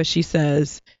California. But she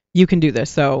says, "You can do this,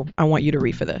 so I want you to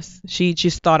read for this." She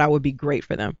just thought I would be great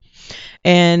for them.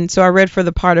 And so I read for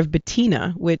the part of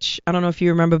Bettina, which I don't know if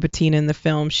you remember Bettina in the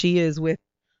film. She is with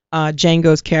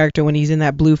Django's character when he's in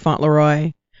that blue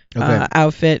Fauntleroy Okay.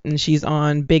 outfit, and she's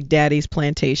on Big Daddy's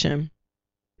plantation.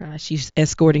 She's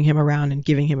escorting him around and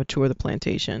giving him a tour of the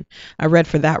plantation. I read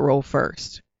for that role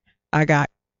first. I got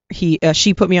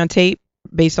she put me on tape.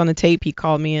 Based on the tape, he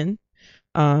called me in,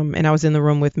 and I was in the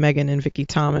room with Megan and Vicky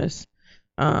Thomas.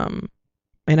 And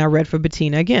I read for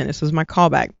Bettina again. This was my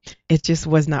callback. It just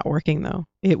was not working though.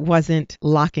 It wasn't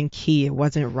lock and key. It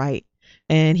wasn't right.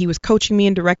 And he was coaching me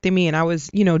and directing me, and I was,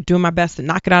 doing my best to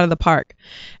knock it out of the park.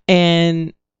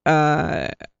 And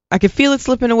I could feel it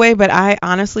slipping away, but I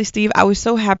honestly, Steve, I was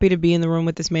so happy to be in the room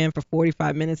with this man for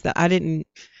 45 minutes that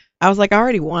I was like, I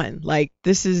already won. Like,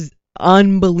 this is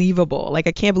unbelievable. Like,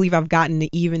 I can't believe I've gotten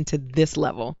even to this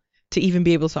level to even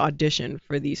be able to audition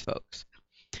for these folks.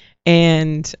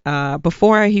 And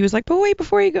he was like, but wait,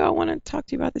 before you go, I want to talk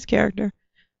to you about this character.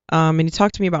 And he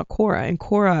talked to me about Cora, and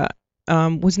Cora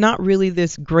was not really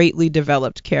this greatly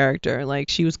developed character. Like,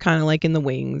 she was kind of like in the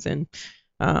wings, and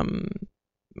um,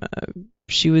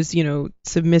 she was,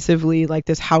 submissively like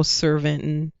this house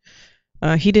servant,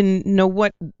 and he didn't know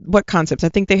what concepts. I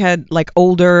think they had like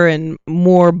older and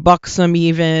more buxom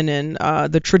even, and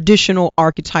the traditional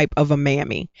archetype of a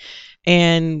mammy.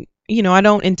 And I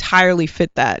don't entirely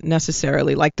fit that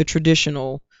necessarily, like the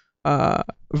traditional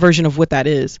version of what that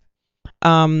is.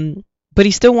 But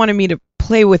he still wanted me to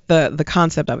play with the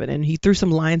concept of it, and he threw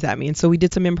some lines at me, and so we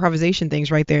did some improvisation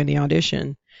things right there in the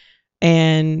audition.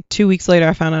 And 2 weeks later,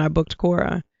 I found out I booked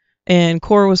Cora. And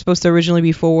Cora was supposed to originally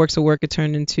be 4 weeks of work. It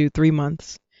turned into 3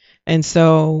 months. And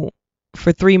so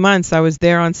for 3 months, I was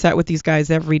there on set with these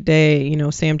guys every day.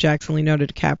 Sam Jackson, Leonardo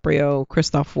DiCaprio,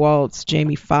 Christoph Waltz,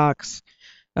 Jamie Foxx,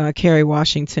 Kerry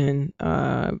Washington,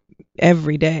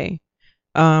 every day.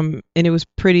 And it was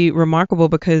pretty remarkable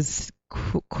because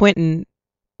Quentin,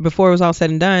 before it was all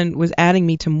said and done, was adding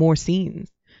me to more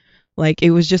scenes. Like,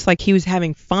 it was just like he was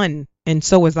having fun, and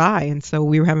so was I, and so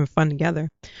we were having fun together.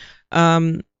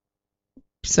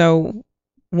 So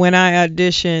when I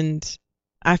auditioned,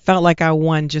 I felt like I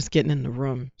won just getting in the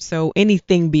room. So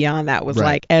anything beyond that was Right.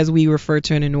 like, as we refer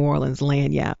to it in New Orleans,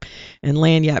 land yap. And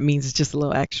land yap means it's just a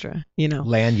little extra,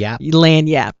 Land yap. Land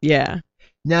yap, yeah.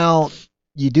 Now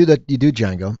you do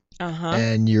Django, Uh-huh.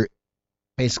 and the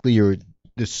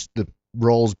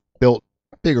role's built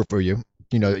bigger for you.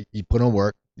 You put on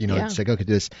work. Yeah. It's like, okay,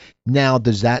 do this. Now,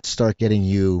 does that start getting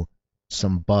you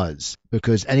some buzz?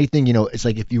 Because anything, it's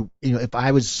like if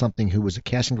I was something who was a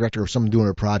casting director or someone doing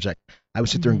a project, I would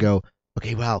sit there and go,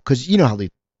 okay, wow, because you know how the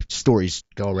stories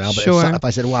go around. But Sure. if I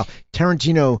said, wow,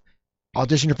 Tarantino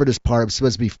auditioned for this part, it was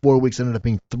supposed to be 4 weeks, ended up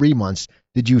being 3 months.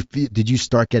 Did you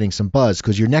start getting some buzz?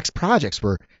 Because your next projects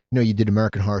were, you did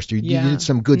American Horror Story, you did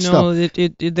some good stuff. No,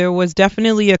 there was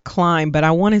definitely a climb, but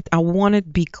I want to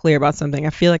be clear about something. I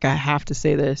feel like I have to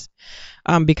say this,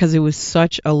 because it was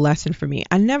such a lesson for me.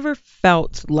 I never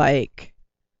felt like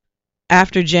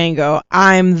after Django,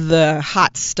 I'm the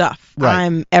hot stuff. Right.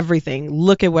 I'm everything.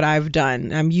 Look at what I've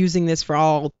done. I'm using this for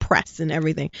all press and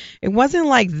everything. It wasn't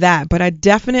like that, but I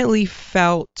definitely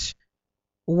felt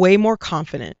way more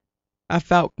confident. I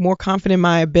felt more confident in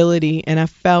my ability, and I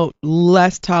felt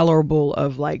less tolerable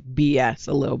of like BS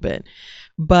a little bit.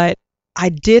 But I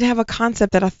did have a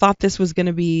concept that I thought this was going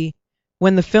to be,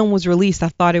 when the film was released, I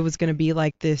thought it was going to be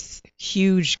like this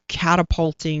huge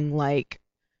catapulting like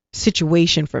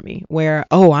situation for me where,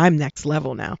 oh, I'm next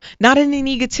level now. Not in an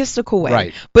egotistical way,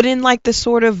 Right. but in like the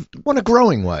sort of, In a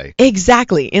growing way.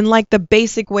 exactly, in like the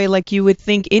basic way, like you would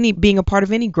think being a part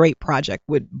of any great project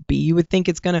would be. You would think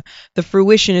the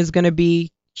fruition is gonna be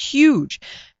huge.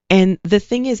 And the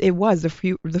thing is, it was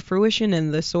the fruition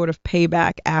and the sort of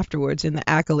payback afterwards, and the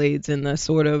accolades and the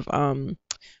sort of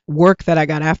work that I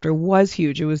got after was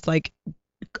huge. It was like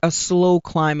a slow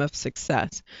climb of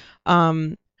success.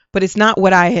 Um, but it's not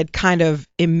what I had kind of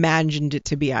imagined it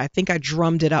to be. I think I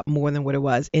drummed it up more than what it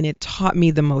was, and it taught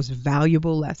me the most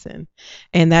valuable lesson.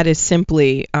 And that is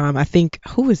simply, I think,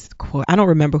 who was the quote? I don't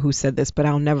remember who said this, but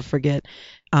I'll never forget.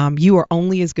 You are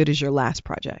only as good as your last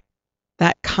project.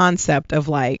 That concept of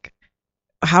like,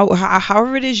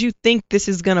 however it is you think this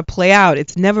is going to play out,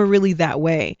 it's never really that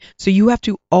way. So you have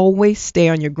to always stay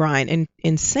on your grind.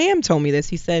 And Sam told me this.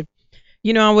 He said,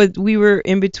 we were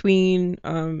in between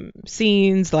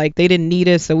scenes, like they didn't need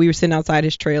us, so we were sitting outside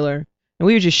his trailer and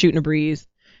we were just shooting a breeze.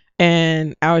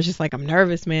 And I was just like, I'm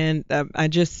nervous, man. I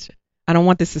don't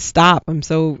want this to stop. I'm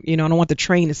so, I don't want the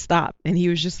train to stop. And he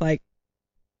was just like,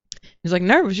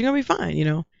 nervous, you're gonna be fine,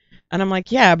 And I'm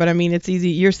like, yeah, but I mean, it's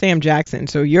easy. You're Sam Jackson,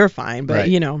 so you're fine. But,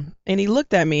 Right. And he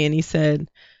looked at me and he said,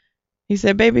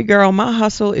 baby girl, my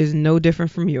hustle is no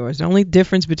different from yours. The only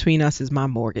difference between us is my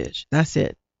mortgage. That's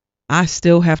it. I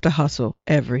still have to hustle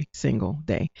every single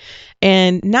day.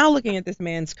 And now looking at this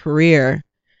man's career,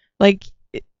 like,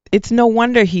 it's no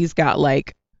wonder he's got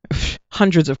like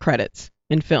hundreds of credits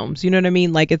in films. You know what I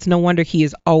mean? Like, it's no wonder he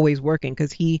is always working,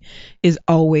 because he is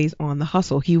always on the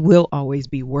hustle. He will always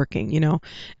be working.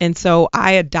 And so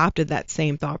I adopted that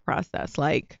same thought process.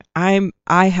 Like, I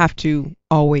have to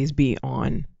always be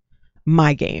on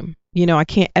my game. I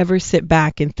can't ever sit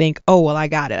back and think, oh, well, I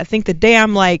got it. I think the day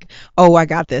I'm like, oh, I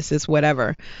got this, it's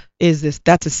whatever,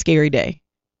 that's a scary day.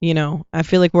 I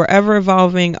feel like we're ever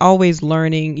evolving, always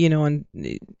learning,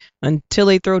 until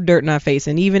they throw dirt in our face.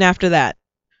 And even after that,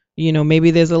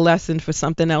 maybe there's a lesson for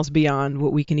something else beyond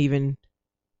what we can even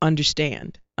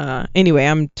understand. Anyway,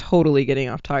 I'm totally getting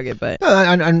off target, but No,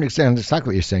 I understand exactly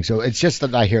what you're saying. So it's just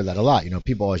that I hear that a lot.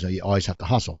 People always know you always have to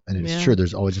hustle, and it's yeah, true.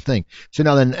 There's always a thing. So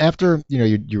now then, after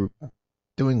you're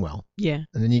doing well, yeah,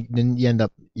 and then you end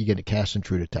up you get a cast in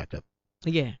True Detective.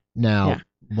 yeah, Now, yeah.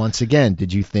 once again,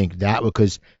 did you think that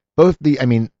because both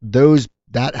those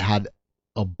that had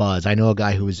a buzz? I know a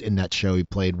guy who was in that show. He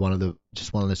played one of the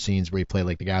scenes where he played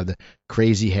like the guy with the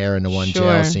crazy hair in the one jail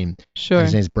Sure, scene. sure.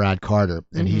 His name's Brad Carter,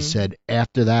 and he Mhm, said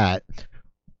after that,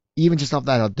 even just off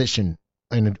that audition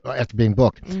and after being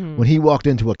booked, when mhm, he walked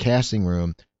into a casting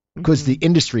room, because the mhm,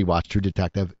 industry watched True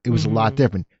Detective, it was a lot mhm,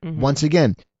 different. Once mhm,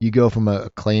 again, you go from a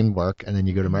acclaimed work, and then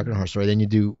you go to American mhm, Horror Story, then you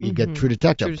get True mhm.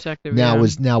 Detective. True Detective, Now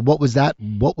yeah. what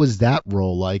was that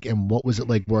role like, and what was it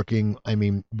like working? I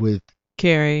mean, with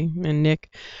Carrie and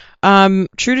Nick.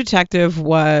 True Detective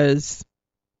was,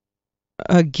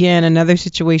 again, another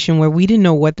situation where we didn't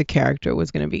know what the character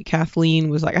was going to be. Kathleen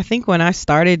was like, I think when I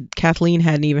started, Kathleen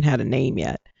hadn't even had a name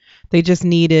yet. They just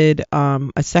needed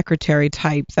a secretary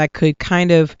type that could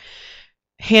kind of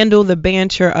handle the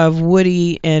banter of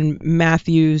Woody and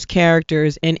Matthew's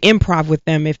characters and improv with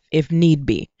them if need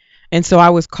be. And so I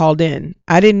was called in.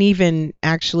 I didn't even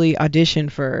actually audition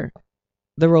for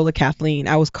the role of Kathleen.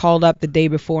 I was called up the day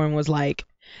before and was like,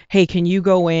 hey, can you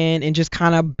go in and just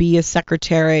kind of be a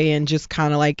secretary and just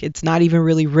kind of like, it's not even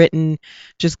really written,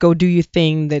 just go do your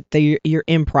thing, your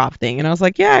improv thing. And I was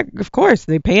like, yeah, of course.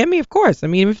 They paying me, of course. I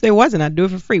mean, if they wasn't, I'd do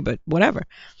it for free, but whatever.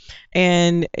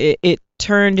 And it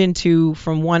turned into,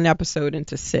 from one episode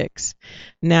into 6.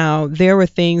 Now, there were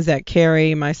things that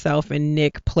Carrie, myself, and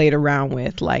Nick played around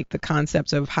with, like the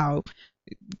concepts of how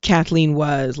Kathleen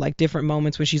was, like different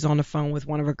moments when she's on the phone with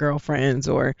one of her girlfriends,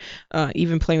 or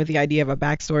even playing with the idea of a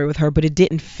backstory with her, but it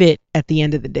didn't fit at the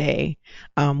end of the day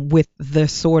with the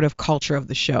sort of culture of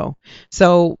the show.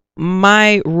 So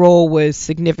my role was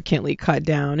significantly cut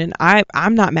down, and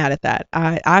I'm not mad at that.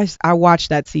 I watched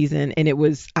that season, and it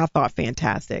was, I thought,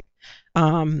 fantastic.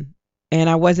 Um, and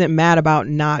I wasn't mad about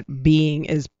not being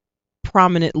as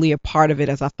prominently a part of it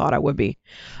as I thought I would be.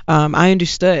 I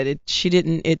understood it. She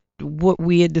didn't. It What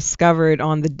we had discovered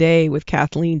on the day with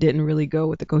Kathleen didn't really go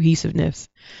with the cohesiveness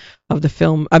of the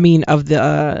film. I mean, of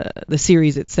the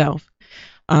series itself.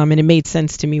 And it made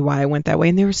sense to me why I went that way.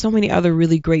 And there were so many other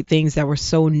really great things that were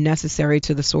so necessary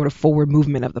to the sort of forward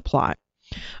movement of the plot.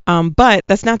 But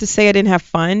that's not to say I didn't have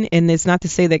fun, and it's not to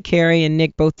say that Carrie and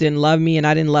Nick both didn't love me and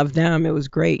I didn't love them. It was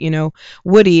great.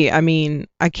 Woody, I mean,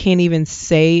 I can't even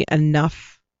say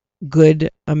enough good,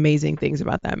 amazing things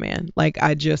about that man. Like,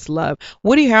 I just love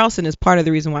Woody Harrelson is part of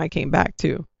the reason why I came back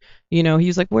too. He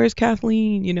was like, "Where's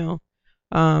Kathleen?"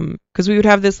 Because we would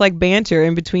have this like banter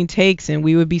in between takes, and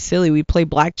we would be silly. We'd play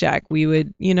blackjack. We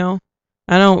would,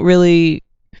 I don't really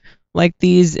like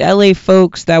these LA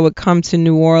folks that would come to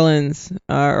New Orleans,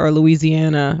 or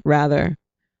Louisiana rather.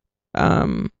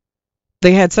 Um,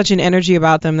 they had such an energy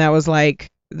about them that was like,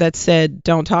 that said,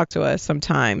 don't talk to us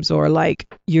sometimes, or like,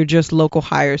 you're just local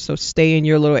hires, so stay in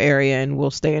your little area and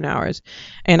we'll stay in ours.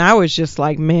 And I was just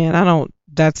like, man,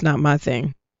 that's not my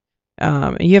thing.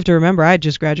 And you have to remember, I had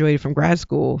just graduated from grad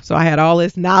school, so I had all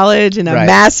this knowledge and a Right.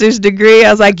 master's degree. I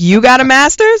was like, you got a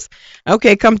master's?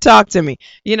 Okay, come talk to me.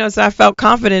 So I felt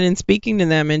confident in speaking to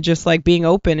them and just like being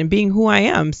open and being who I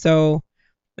am. So,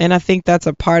 and I think that's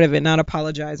a part of it, not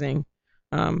apologizing.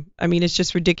 I mean, it's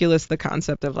just ridiculous, the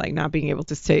concept of like not being able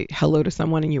to say hello to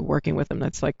someone and you're working with them.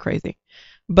 That's like crazy.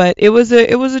 But it was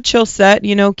a chill set.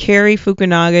 Cary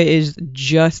Fukunaga is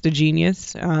just a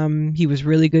genius. He was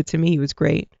really good to me. He was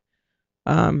great.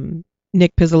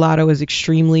 Nick Pizzolatto is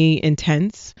extremely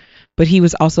intense, but he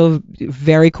was also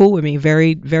very cool with me,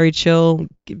 very, very chill.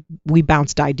 We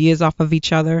bounced ideas off of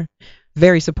each other,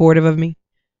 very supportive of me.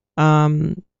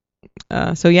 Um,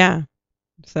 so yeah,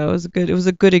 so it was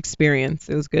a good experience.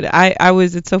 It was good.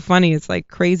 It's so funny. It's like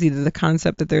crazy that the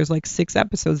concept that there's like 6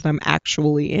 episodes that I'm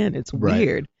actually in. It's Right.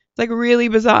 weird. It's like really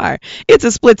bizarre. It's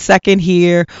a split second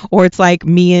here, or it's like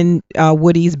me and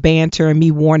Woody's banter and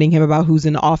me warning him about who's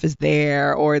in the office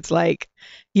there, or it's like,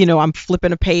 I'm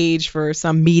flipping a page for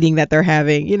some meeting that they're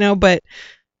having, but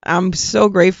I'm so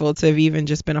grateful to have even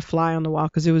just been a fly on the wall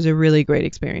because it was a really great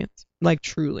experience. Like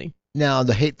truly. Now,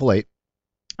 the Hateful Eight.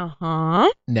 Uh-huh.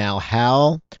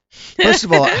 Now, first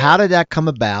of all, how did that come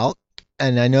about?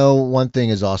 And I know one thing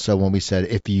is also when we said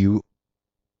if you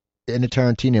in a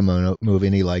Tarantino movie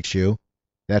and he likes you,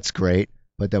 that's great.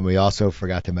 But then we also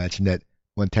forgot to mention that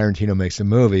when Tarantino makes a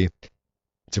movie,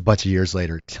 it's a bunch of years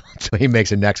later until he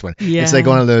makes the next one. It's like Yeah.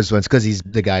 one of those ones because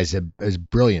the guy's is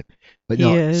brilliant. But He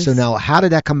no, is. so now how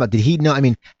did that come about? Did he know? I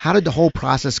mean, how did the whole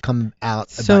process come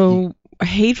out about you? So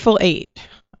Hateful Eight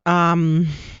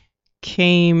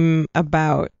came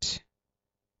about.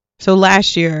 So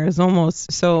last year is almost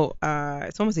it's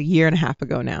almost a year and a half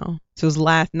ago now. So it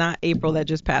was not April that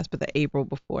just passed, but the April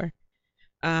before.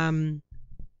 Um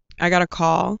I got a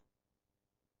call,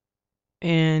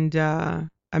 and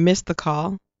I missed the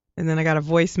call, and then I got a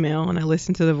voicemail, and I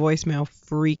listened to the voicemail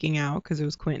freaking out because it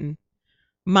was Quentin.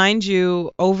 Mind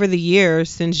you, over the years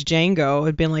since Django, it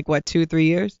had been like what, 2 or 3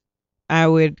 years, I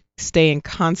would stay in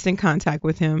constant contact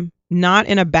with him, not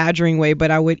in a badgering way, but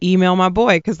I would email my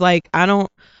boy because like I don't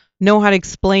know how to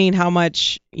explain how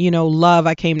much love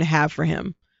I came to have for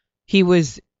him. He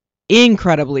was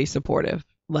incredibly supportive,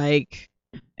 like,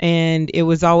 and it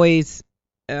was always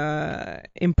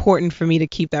important for me to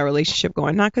keep that relationship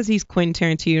going. Not because he's Quentin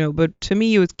Tarantino, but to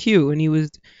me, it was Q, and he was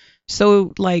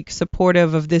so like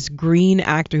supportive of this green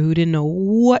actor who didn't know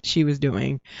what she was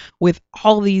doing with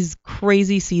all these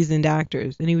crazy seasoned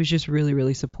actors, and he was just really,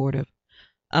 really supportive.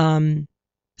 Um,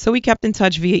 so we kept in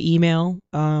touch via email.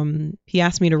 He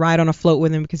asked me to ride on a float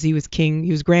with him because he was king.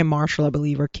 He was Grand Marshal, I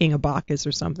believe, or King of Bacchus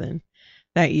or something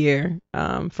that year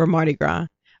for Mardi Gras.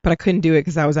 But I couldn't do it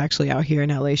because I was actually out here in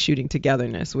LA shooting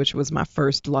Togetherness, which was my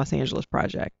first Los Angeles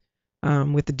project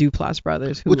with the Duplass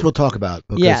brothers. Which we'll talk about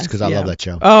Yes, because I yeah. love that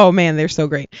show. Oh man, they're so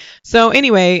great. So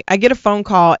anyway, I get a phone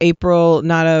call April,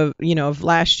 not of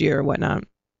last year or whatnot,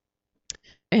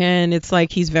 and it's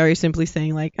like he's very simply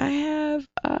saying like, I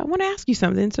want to ask you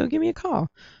something, so give me a call.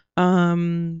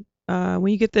 When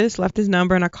you get this, left his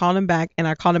number, and I called him back,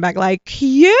 like,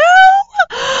 you,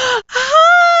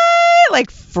 hi,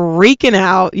 like freaking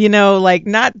out, like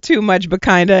not too much, but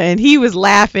kinda. And he was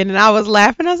laughing, and I was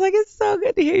laughing. I was like, it's so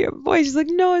good to hear your voice. He's like,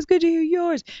 no, it's good to hear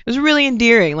yours. It was really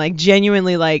endearing, like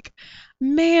genuinely, like,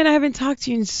 man, I haven't talked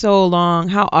to you in so long.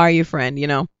 How are you, friend?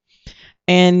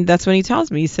 And that's when he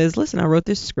tells me, he says, listen, I wrote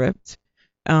this script.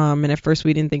 And at first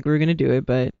we didn't think we were going to do it,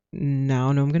 but now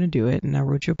I know I'm going to do it. And I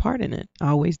wrote you a part in it. I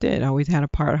always did. I always had a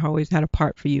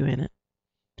part for you in it.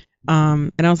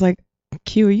 And I was like,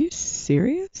 Q, are you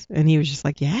serious? And he was just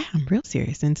like, yeah, I'm real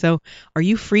serious. And so, are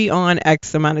you free on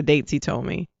X amount of dates? He told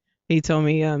me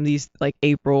these like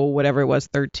April, whatever it was,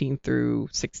 13th through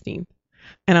 16th.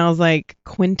 And I was like,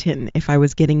 Quentin, if I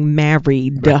was getting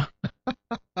married,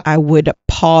 I would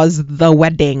pause the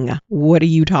wedding. What are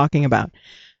you talking about?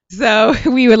 So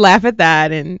we would laugh at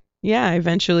that. And yeah,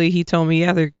 eventually he told me,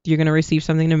 yeah, you're going to receive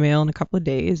something in the mail in a couple of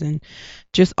days. And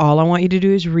just all I want you to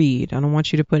do is read. I don't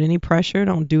want you to put any pressure.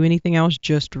 Don't do anything else.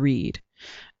 Just read.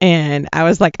 And I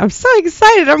was like, I'm so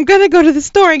excited. I'm going to go to the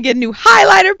store and get new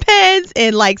highlighter pens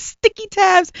and like sticky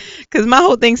tabs. Because my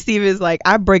whole thing, Steve, is like,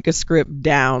 I break a script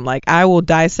down. Like, I will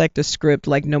dissect a script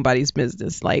like nobody's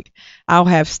business. Like, I'll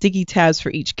have sticky tabs for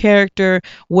each character,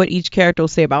 what each character will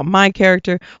say about my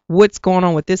character, what's going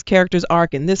on with this character's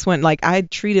arc and this one. Like, I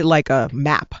treat it like a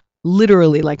map,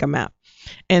 literally like a map.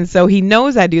 And so he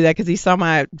knows I do that because he saw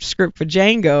my script for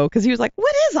Django, because he was like,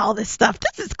 what is all this stuff?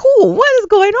 This is cool. What is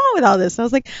going on with all this? And I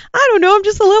was like, I don't know. I'm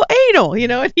just a little anal,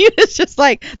 and he was just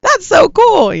like, that's so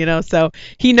cool, so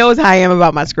he knows how I am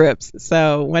about my scripts.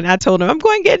 So when I told him I'm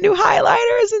going to get new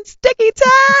highlighters and sticky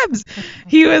tabs,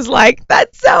 he was like,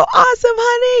 that's so awesome,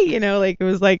 honey. Like it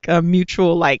was like a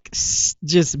mutual, like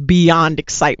just beyond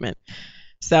excitement.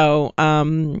 So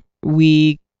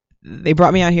they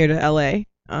brought me out here to LA.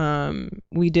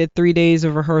 We did 3 days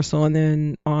of rehearsal, and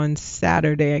then on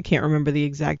Saturday, I can't remember the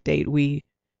exact date, we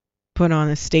put on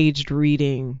a staged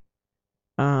reading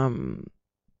of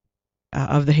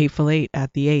The Hateful Eight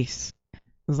at the Ace.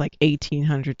 It was like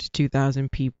 1,800 to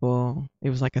 2,000 people. It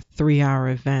was like a 3-hour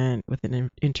event with an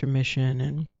intermission,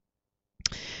 and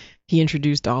he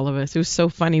introduced all of us. It was so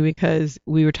funny because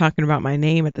we were talking about my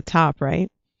name at the top, right?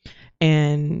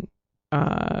 And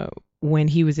when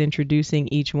he was introducing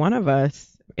each one of us,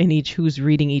 and who's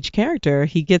reading each character,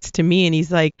 he gets to me and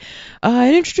he's like,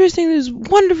 introducing this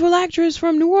wonderful actress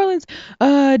from New Orleans,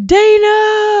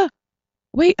 Dana.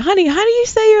 Wait, honey, how do you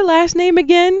say your last name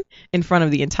again? In front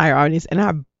of the entire audience. And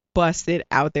I busted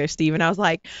out there, Steve, and I was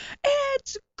like,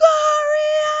 it's Gloria.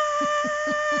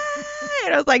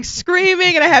 And I was like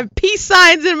screaming, and I had peace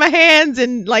signs in my hands,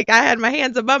 and like I had my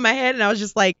hands above my head, and I was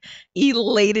just like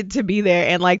elated to be there.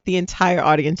 And like the entire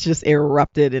audience just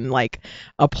erupted in like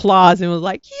applause and was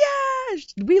like, yeah,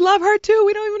 we love her too.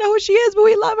 We don't even know who she is, but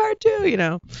we love her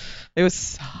too. It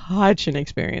was such an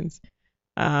experience.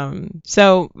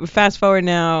 So fast forward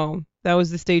now, that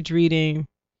was the stage reading.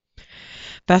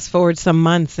 Fast forward some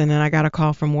months, and then I got a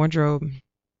call from wardrobe,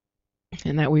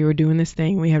 and that we were doing this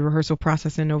thing. We had rehearsal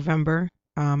process in November.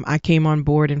 I came on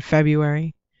board in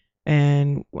February,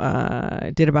 and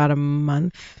did about a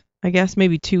month, I guess,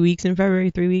 maybe 2 weeks in February,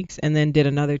 3 weeks, and then did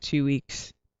another 2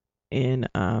 weeks in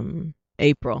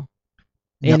April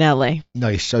in LA.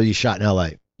 No, so you shot in LA.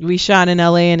 We shot in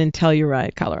LA and in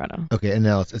Telluride, Colorado. Okay, and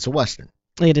now it's a Western.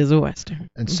 It is a Western.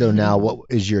 And so now, what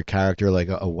is your character like?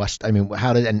 A West? I mean,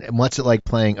 and what's it like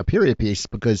playing a period piece?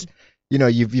 Because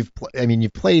you've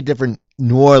played different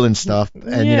New Orleans stuff, and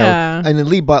and then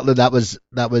Lee Butler, that was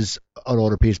an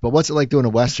older piece. But what's it like doing a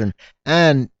Western?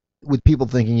 And with people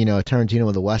thinking, Tarantino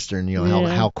with a Western,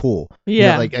 how cool.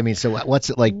 Yeah. So what's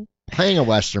it like playing a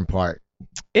Western part?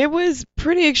 It was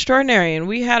pretty extraordinary, and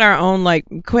we had our own, like,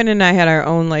 Quinn and I had our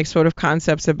own, like, sort of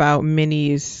concepts about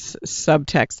Minnie's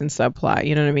subtext and subplot.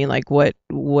 You know what I mean? Like what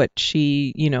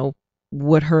she,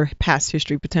 what her past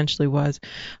history potentially was.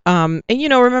 And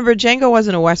remember, Django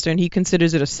wasn't a Western. He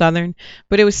considers it a Southern,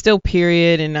 but it was still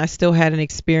period, and I still had an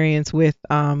experience with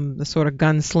the sort of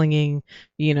gunslinging,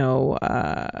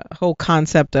 whole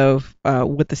concept of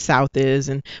what the South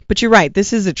is. But you're right,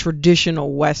 this is a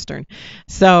traditional Western.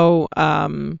 So I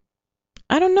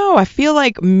don't know. I feel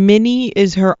like Minnie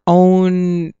is her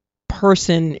own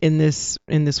person in this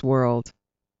world.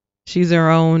 She's her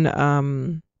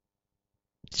own.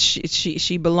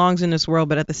 She belongs in this world,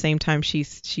 but at the same time,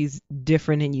 she's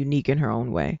different and unique in her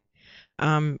own way.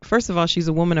 First of all, she's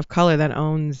a woman of color that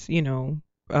owns,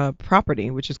 property,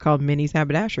 which is called Minnie's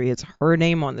Haberdashery. It's her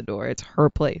name on the door. It's her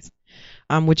place,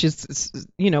 which is,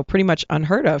 pretty much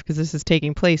unheard of, because this is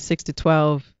taking place 6 to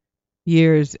 12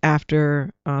 years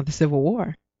after the Civil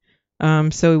War.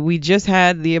 So we just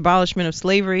had the abolishment of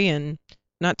slavery, and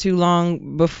not too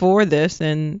long before this,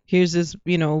 and here's this,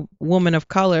 woman of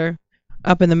color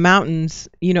up in the mountains,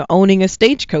 owning a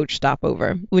stagecoach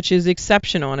stopover, which is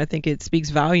exceptional. And I think it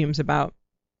speaks volumes about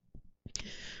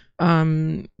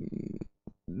the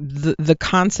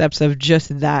concepts of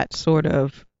just that sort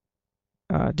of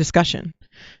discussion.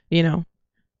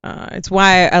 It's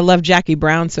why I love Jackie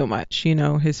Brown so much.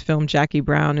 His film Jackie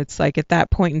Brown. It's like at that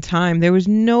point in time, there was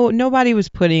nobody was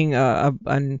putting a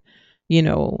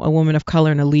woman of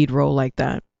color in a lead role like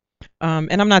that.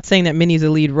 And I'm not saying that Minnie's a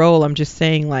lead role. I'm just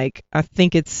saying, like, I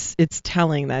think it's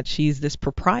telling that she's this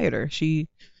proprietor. She's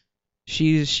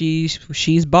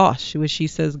boss. What she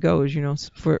says goes,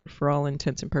 for all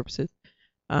intents and purposes.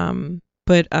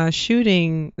 But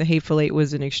shooting The Hateful Eight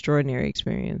was an extraordinary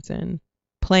experience, and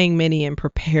playing Minnie and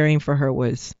preparing for her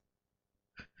was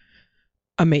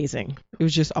amazing. It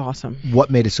was just awesome.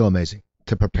 What made it so amazing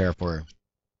to prepare for her?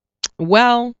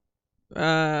 Well,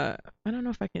 I don't know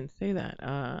if I can say that.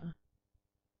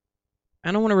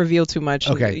 I don't want to reveal too much.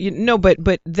 Okay.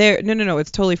 But there, no,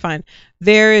 it's totally fine.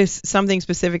 There is something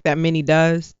specific that Minnie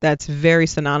does that's very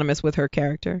synonymous with her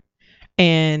character,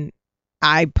 and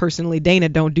I personally, Dana,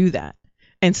 don't do that.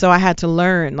 And so I had to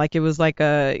learn. Like, it was like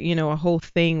a whole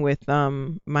thing with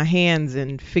my hands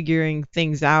and figuring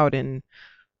things out, and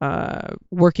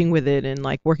working with it, and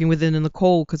like working with it in the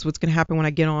cold, because what's gonna happen when I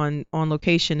get on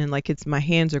location and like it's my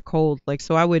hands are cold, like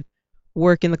so I would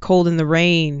work in the cold and the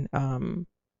rain,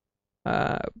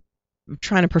 uh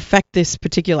trying to perfect this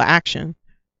particular action.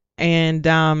 And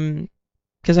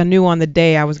because I knew on the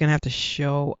day I was gonna have to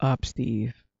show up,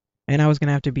 Steve, and I was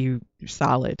gonna have to be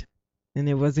solid, and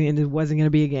it wasn't gonna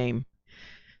be a game.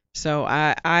 So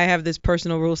I have this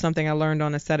personal rule, something I learned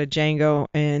on a set of Django,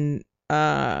 and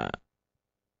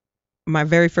my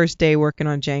very first day working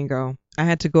on Django, I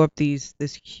had to go up this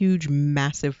huge,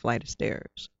 massive flight of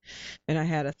stairs, and I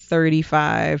had a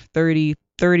 35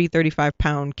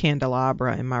 pound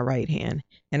candelabra in my right hand,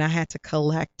 and I had to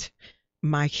collect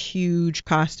my huge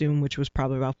costume, which was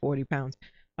probably about 40 pounds.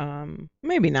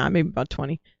 Maybe not, maybe about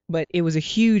 20, but it was a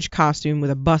huge costume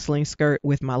with a bustling skirt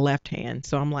with my left hand.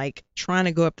 So I'm like trying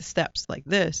to go up the steps like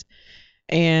this,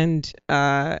 and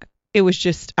it was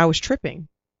just I was tripping.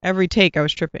 Every take I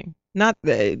was tripping. Not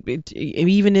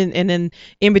even and then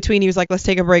in between he was like, let's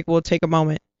take a break, we'll take a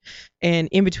moment. And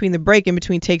in between the break, in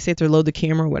between takes, they have to load the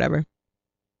camera or whatever.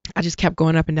 I just kept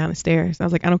going up and down the stairs. I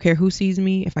was like, I don't care who sees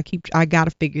me. I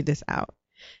gotta figure this out.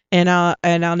 And I'll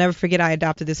never forget, I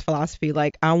adopted this philosophy.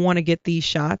 Like, I want to get these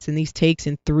shots and these takes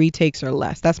in 3 takes or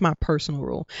less. That's my personal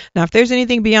rule. Now, if there's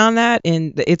anything beyond that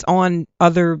and it's on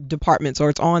other departments or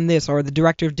it's on this or the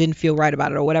director didn't feel right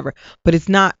about it or whatever, but it's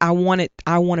not, I want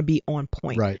to be on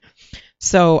point. Right.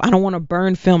 So I don't want to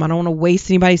burn film. I don't want to waste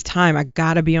anybody's time. I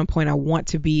got to be on point. I want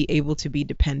to be able to be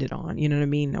depended on. You know what I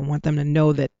mean? I want them to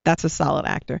know that that's a solid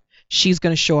actor. She's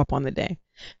going to show up on the day.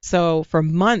 So for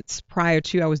months prior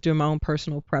to, I was doing my own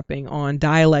personal prepping on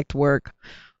dialect work,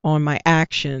 on my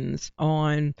actions,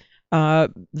 on the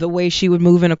way she would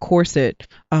move in a corset,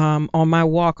 on my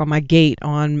walk, on my gait,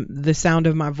 on the sound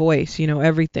of my voice,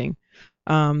 everything.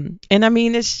 And I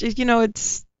mean, it's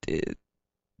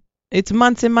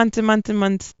months and months and months and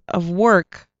months of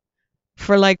work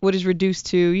for like what is reduced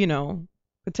to,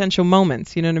 potential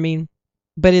moments, you know what I mean?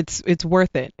 But it's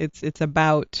worth it. It's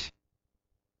about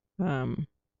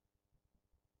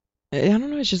I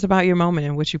don't know, it's just about your moment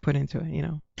and what you put into it.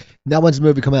 Now, when's the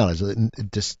movie come out? Is it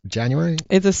just January?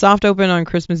 It's a soft open on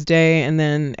Christmas Day and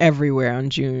then everywhere on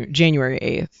January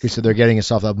 8th. Okay, so they're getting a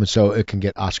soft open so it can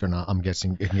get Oscar. I'm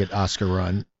guessing it can get Oscar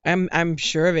run. I'm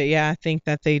sure of it. Yeah, I think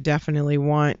that they definitely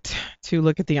want to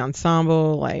look at the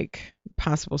ensemble, like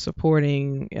possible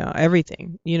supporting,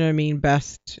 everything. You know what I mean?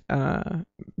 Best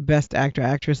actor,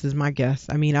 actress is my guess.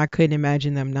 I mean, I couldn't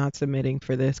imagine them not submitting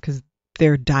for this because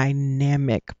they're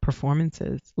dynamic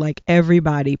performances. Like,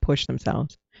 everybody pushed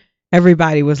themselves.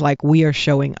 Everybody was like, we are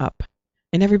showing up,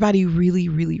 and everybody really,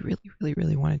 really, really, really,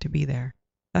 really wanted to be there.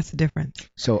 That's the difference.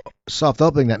 So soft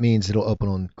opening, that means it'll open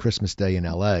on Christmas Day in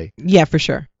LA. Yeah, for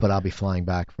sure. But I'll be flying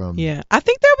back from. Yeah, I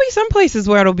think there'll be some places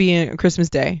where it'll be in Christmas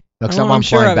Day. Because I'm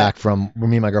flying back from.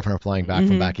 Me and my girlfriend are flying back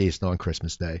from back east on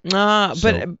Christmas Day.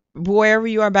 But wherever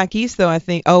you are back east, though, I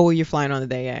think. Oh, well, you're flying on the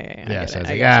day. Yeah. Yeah. So I was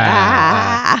like,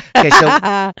 Okay, so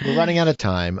we're running out of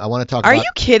time. I want to talk. Are you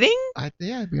kidding?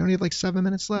 Yeah, we only have like 7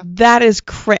 minutes left. That is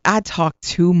crazy. I talk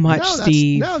too much,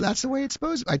 Steve. No, that's the way it's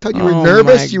supposed to be. I thought you were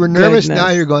nervous. You were nervous. Goodness. Now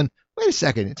you're going. Wait a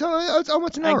second. It's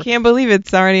almost an hour. I can't believe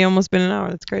it's already almost been an hour.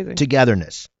 That's crazy.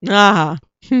 Togetherness. The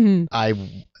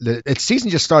season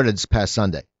just started this past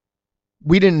Sunday.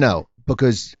 We didn't know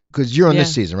because you're on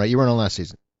this season, right? You weren't on last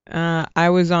season. I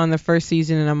was on the first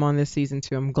season and I'm on this season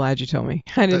too. I'm glad you told me.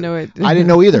 I didn't know it. I didn't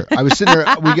know either. I was sitting there.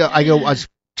 I was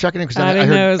checking it because I didn't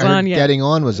know it was on yet. Getting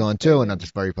On was on too, and that's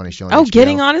just very funny showing. Oh, HBO.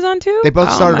 Getting On is on too? They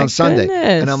both started on Sunday,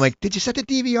 goodness. and I'm like, "Did you set the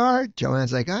DVR?"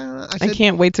 Joanne's like, "I don't know." I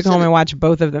can't wait to go home and watch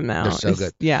both of them now. They're so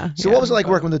good. Yeah. So what was it like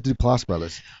working with the Duplass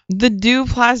brothers? The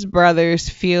Duplass brothers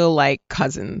feel like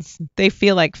cousins. They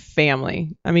feel like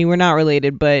family. I mean, we're not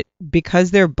related, but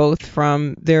because they're both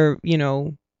from they're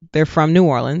from New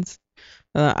Orleans.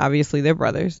 Obviously, they're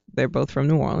brothers. They're both from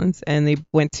New Orleans, and they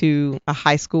went to a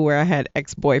high school where I had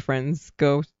ex-boyfriends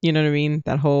go. You know what I mean?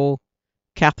 That whole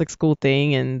Catholic school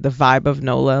thing and the vibe of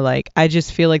NOLA. Like, I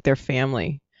just feel like they're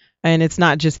family, and it's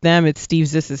not just them. It's Steve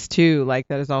Zissou too. Like,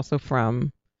 that is also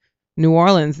from New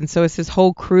Orleans, and so it's this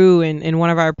whole crew. And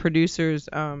one of our producers.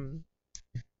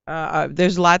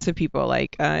 There's lots of people.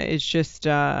 Like, it's just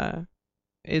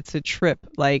it's a trip.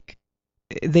 Like,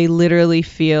 they literally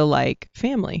feel like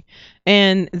family,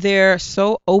 and they're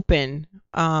so open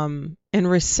and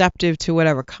receptive to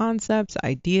whatever concepts,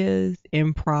 ideas,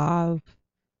 improv,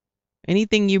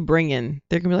 anything you bring in.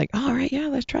 They're gonna be like, all right, yeah,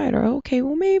 let's try it, or okay,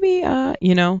 well, maybe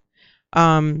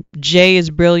Jay is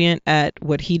brilliant at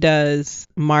what he does,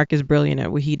 Mark is brilliant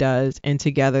at what he does, and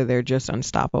together they're just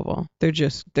unstoppable.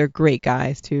 They're great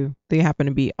guys too. They happen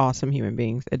to be awesome human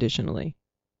beings additionally.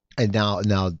 And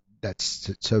now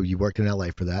that's so you worked in LA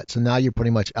for that. So now you're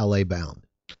pretty much LA bound.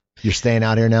 You're staying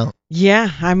out here now. Yeah,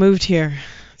 I moved here.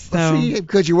 So Well, see,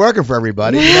 because you're working for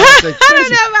everybody. You know, I it's don't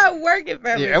crazy. know about working for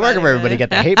everybody. Yeah, working for everybody. man. Got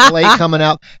the Hateful Eight coming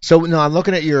out. So no, I'm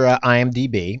looking at your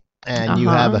IMDb, and you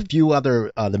have a few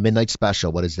other the Midnight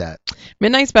Special. What is that?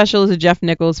 Midnight Special is a Jeff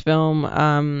Nichols film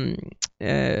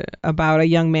about a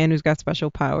young man who's got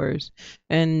special powers,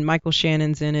 and Michael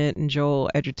Shannon's in it, and Joel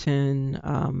Edgerton,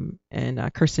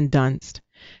 and Kirsten Dunst,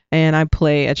 and I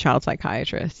play a child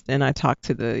psychiatrist, and I talk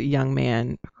to the young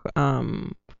man,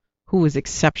 who is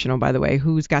exceptional, by the way,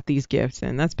 who's got these gifts,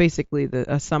 and that's basically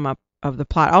a sum up of the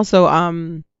plot. Also,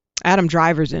 Adam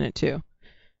Driver's in it too.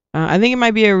 I think it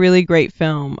might be a really great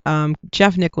film.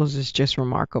 Jeff Nichols is just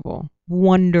remarkable.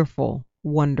 Wonderful,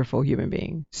 wonderful human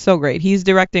being. So great. He's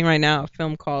directing right now a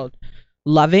film called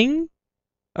Loving,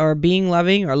 or Being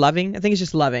Loving, or Loving. I think it's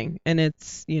just Loving. And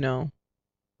it's,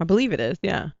 I believe it is.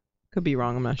 Yeah. Could be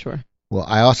wrong. I'm not sure. Well,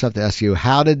 I also have to ask you,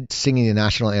 how did singing the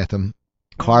national anthem,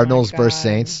 Cardinals versus God.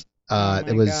 Saints,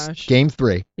 it was gosh. Game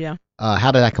 3. Yeah.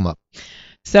 How did that come up?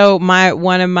 So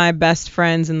one of my best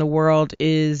friends in the world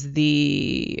is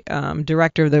the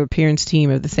director of the appearance team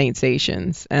of the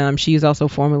Saints-ations. She is also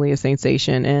formerly a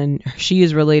Saints-ation, and she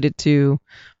is related to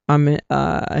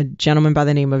a gentleman by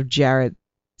the name of Jared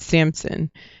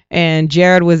Sampson. And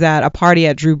Jared was at a party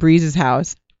at Drew Brees'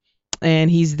 house,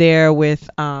 and he's there with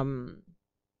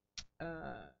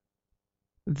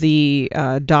the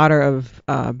daughter of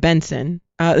Benson.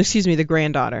 The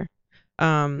granddaughter.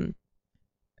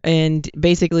 And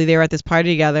basically they were at this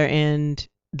party together, and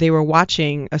they were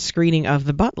watching a screening of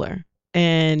The Butler,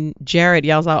 and Jared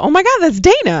yells out, "Oh my God, that's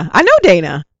Dana. I know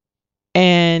Dana."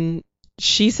 And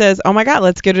she says, "Oh my God,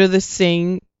 let's get her to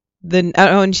sing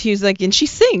and she's like, and she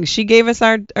sings. She gave us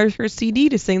her CD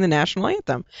to sing the national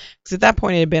anthem, because at that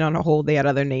point it had been on a hold. They had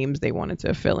other names they wanted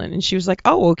to fill in, and she was like,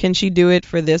 "Oh, well, can she do it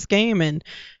for this game?" And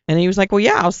he was like, "Well,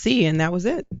 yeah, I'll see." And that was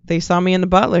it. They saw me in The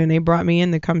Butler, and they brought me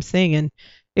in to come sing, and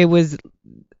it was,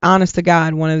 honest to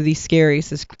God, one of the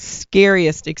scariest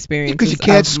experiences Because you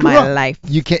can't of screw my up. life.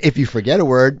 You can't. If you forget a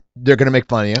word, they're gonna make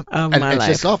fun of you. Of and my it's life.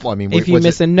 just awful. I mean, If you was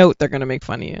miss it, a note, they're gonna make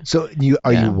fun of you. so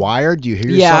are Yeah. you wired? Do you hear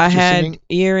Yeah, yourself I just had singing?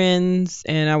 ear-ins,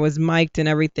 and I was mic'd and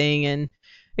everything, and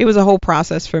it was a whole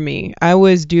process for me. I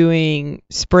was doing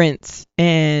sprints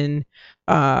and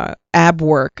ab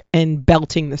work and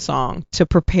belting the song to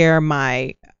prepare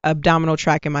my abdominal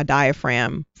tract and my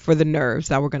diaphragm for the nerves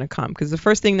that were going to come, because the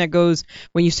first thing that goes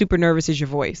when you're super nervous is your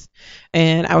voice.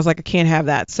 And I was like, I can't have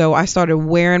that. So I started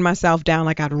wearing myself down.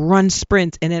 Like, I'd run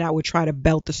sprints, and then I would try to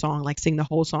belt the song, like sing the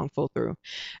whole song full through.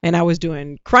 And I was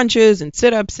doing crunches and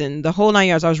sit-ups and the whole 9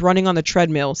 yards. I was running on the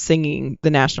treadmill singing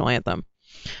the national anthem.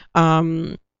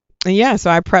 And yeah, so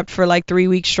I prepped for like 3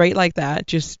 weeks straight like that,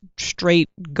 just straight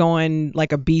going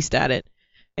like a beast at it.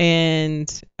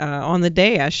 And on the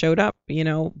day I showed up,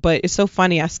 but it's so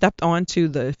funny. I stepped onto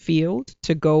the field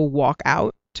to go walk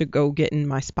out, to go get in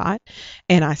my spot,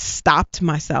 and I stopped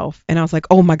myself, and I was like,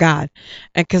 oh my God,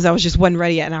 because I was just wasn't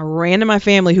ready yet. And I ran to my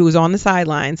family who was on the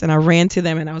sidelines, and I ran to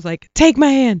them, and I was like, take my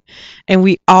hand.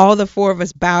 And all the four of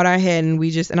us bowed our head, and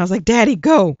I was like, Daddy,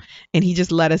 go. And he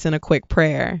just led us in a quick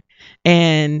prayer.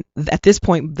 And at this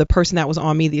point, the person that was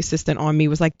on me, the assistant on me,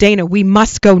 was like, Dana, we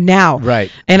must go now.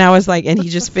 Right. And I was like, and he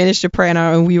just finished the prayer,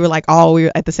 and we were like,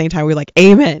 at the same time, we were like,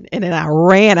 amen. And then I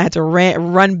had to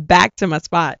run back to my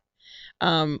spot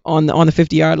on the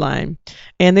 50-yard line.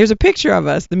 And there's a picture of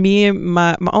us. Me and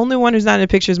my only one who's not in the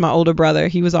picture is my older brother.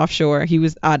 He was offshore. He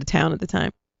was out of town at the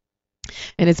time.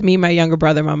 And it's me, my younger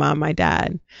brother, my mom, my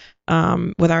dad,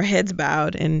 with our heads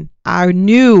bowed. And I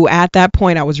knew at that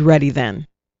point I was ready then.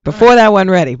 Before that, I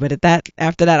wasn't ready, but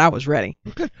after that, I was ready.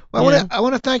 Okay. Well, Yeah. I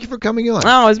want to thank you for coming on.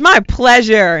 Oh, it's my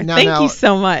pleasure. Now- Thank you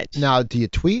so much. Now, do you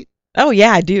tweet? Oh,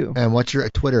 yeah, I do. And what's your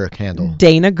Twitter handle?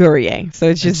 Dana Gurrier. So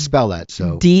it's And just spell that.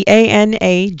 So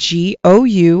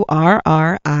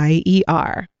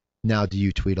DANAGOURRIER. now, do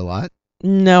you tweet a lot?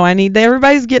 No,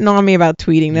 everybody's getting on me about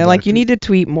tweeting. You They're gotta like, you tweet. need to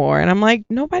tweet more. And I'm like,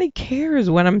 nobody cares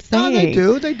what I'm saying. No, they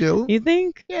do. They do. You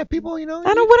think? Yeah, people, I don't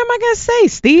know. What am I going to say,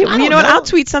 Steve? I You don't know what? know. I'll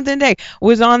tweet something today.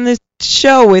 Was on this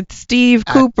show with Steve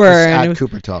Cooper. At and it was,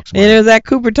 Cooper Talks. and it was at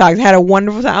Cooper Talks. Had a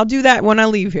wonderful time. I'll do that when I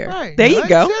leave here. Right, There you right.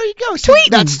 go. There you go. So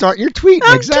Tweeting. You're tweeting.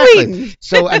 I'm Exactly. tweeting.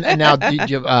 So, and now,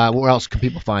 where else can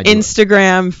people find you?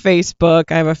 Instagram,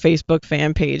 Facebook. I have a Facebook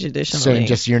fan page additionally. So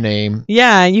just your name.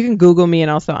 Yeah, you can Google me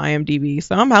and also IMDb.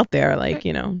 So I'm out there, like,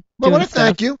 Well, I doing want to stuff.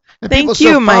 thank you. And Thank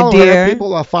people, you, my follow her. dear.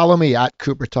 People follow me at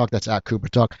Cooper Talk. That's at Cooper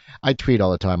Talk. I tweet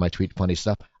all the time. I tweet funny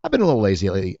stuff. I've been a little lazy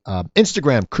lately.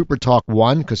 Instagram, Cooper Talk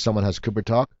 1, because someone has Cooper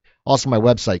Talk. Also, my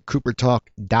website,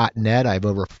 coopertalk.net. I have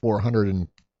over 400 and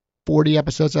 40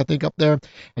 episodes, I think, up there.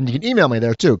 And you can email me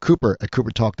there too,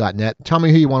 cooper@coopertalk.net. Tell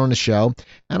me who you want on the show,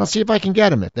 and I'll see if I can get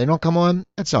them. If they don't come on,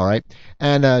 that's all right.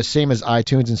 And same as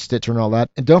iTunes and Stitcher and all that.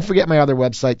 And don't forget my other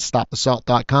website,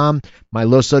 stopthesalt.com, my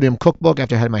low-sodium cookbook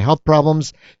after I had my health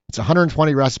problems. It's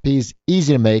 120 recipes,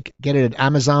 easy to make. Get it at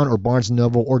Amazon or Barnes &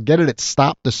 Noble, or get it at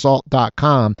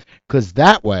stopthesalt.com, because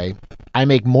that way I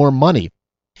make more money,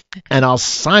 and I'll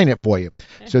sign it for you.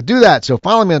 So do that. So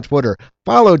follow me on Twitter.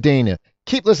 Follow Dana.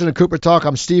 Keep listening to Cooper Talk.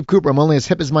 I'm Steve Cooper. I'm only as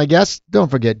hip as my guests.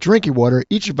 Don't forget, drink your water,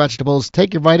 eat your vegetables,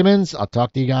 take your vitamins. I'll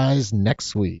talk to you guys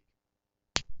next week.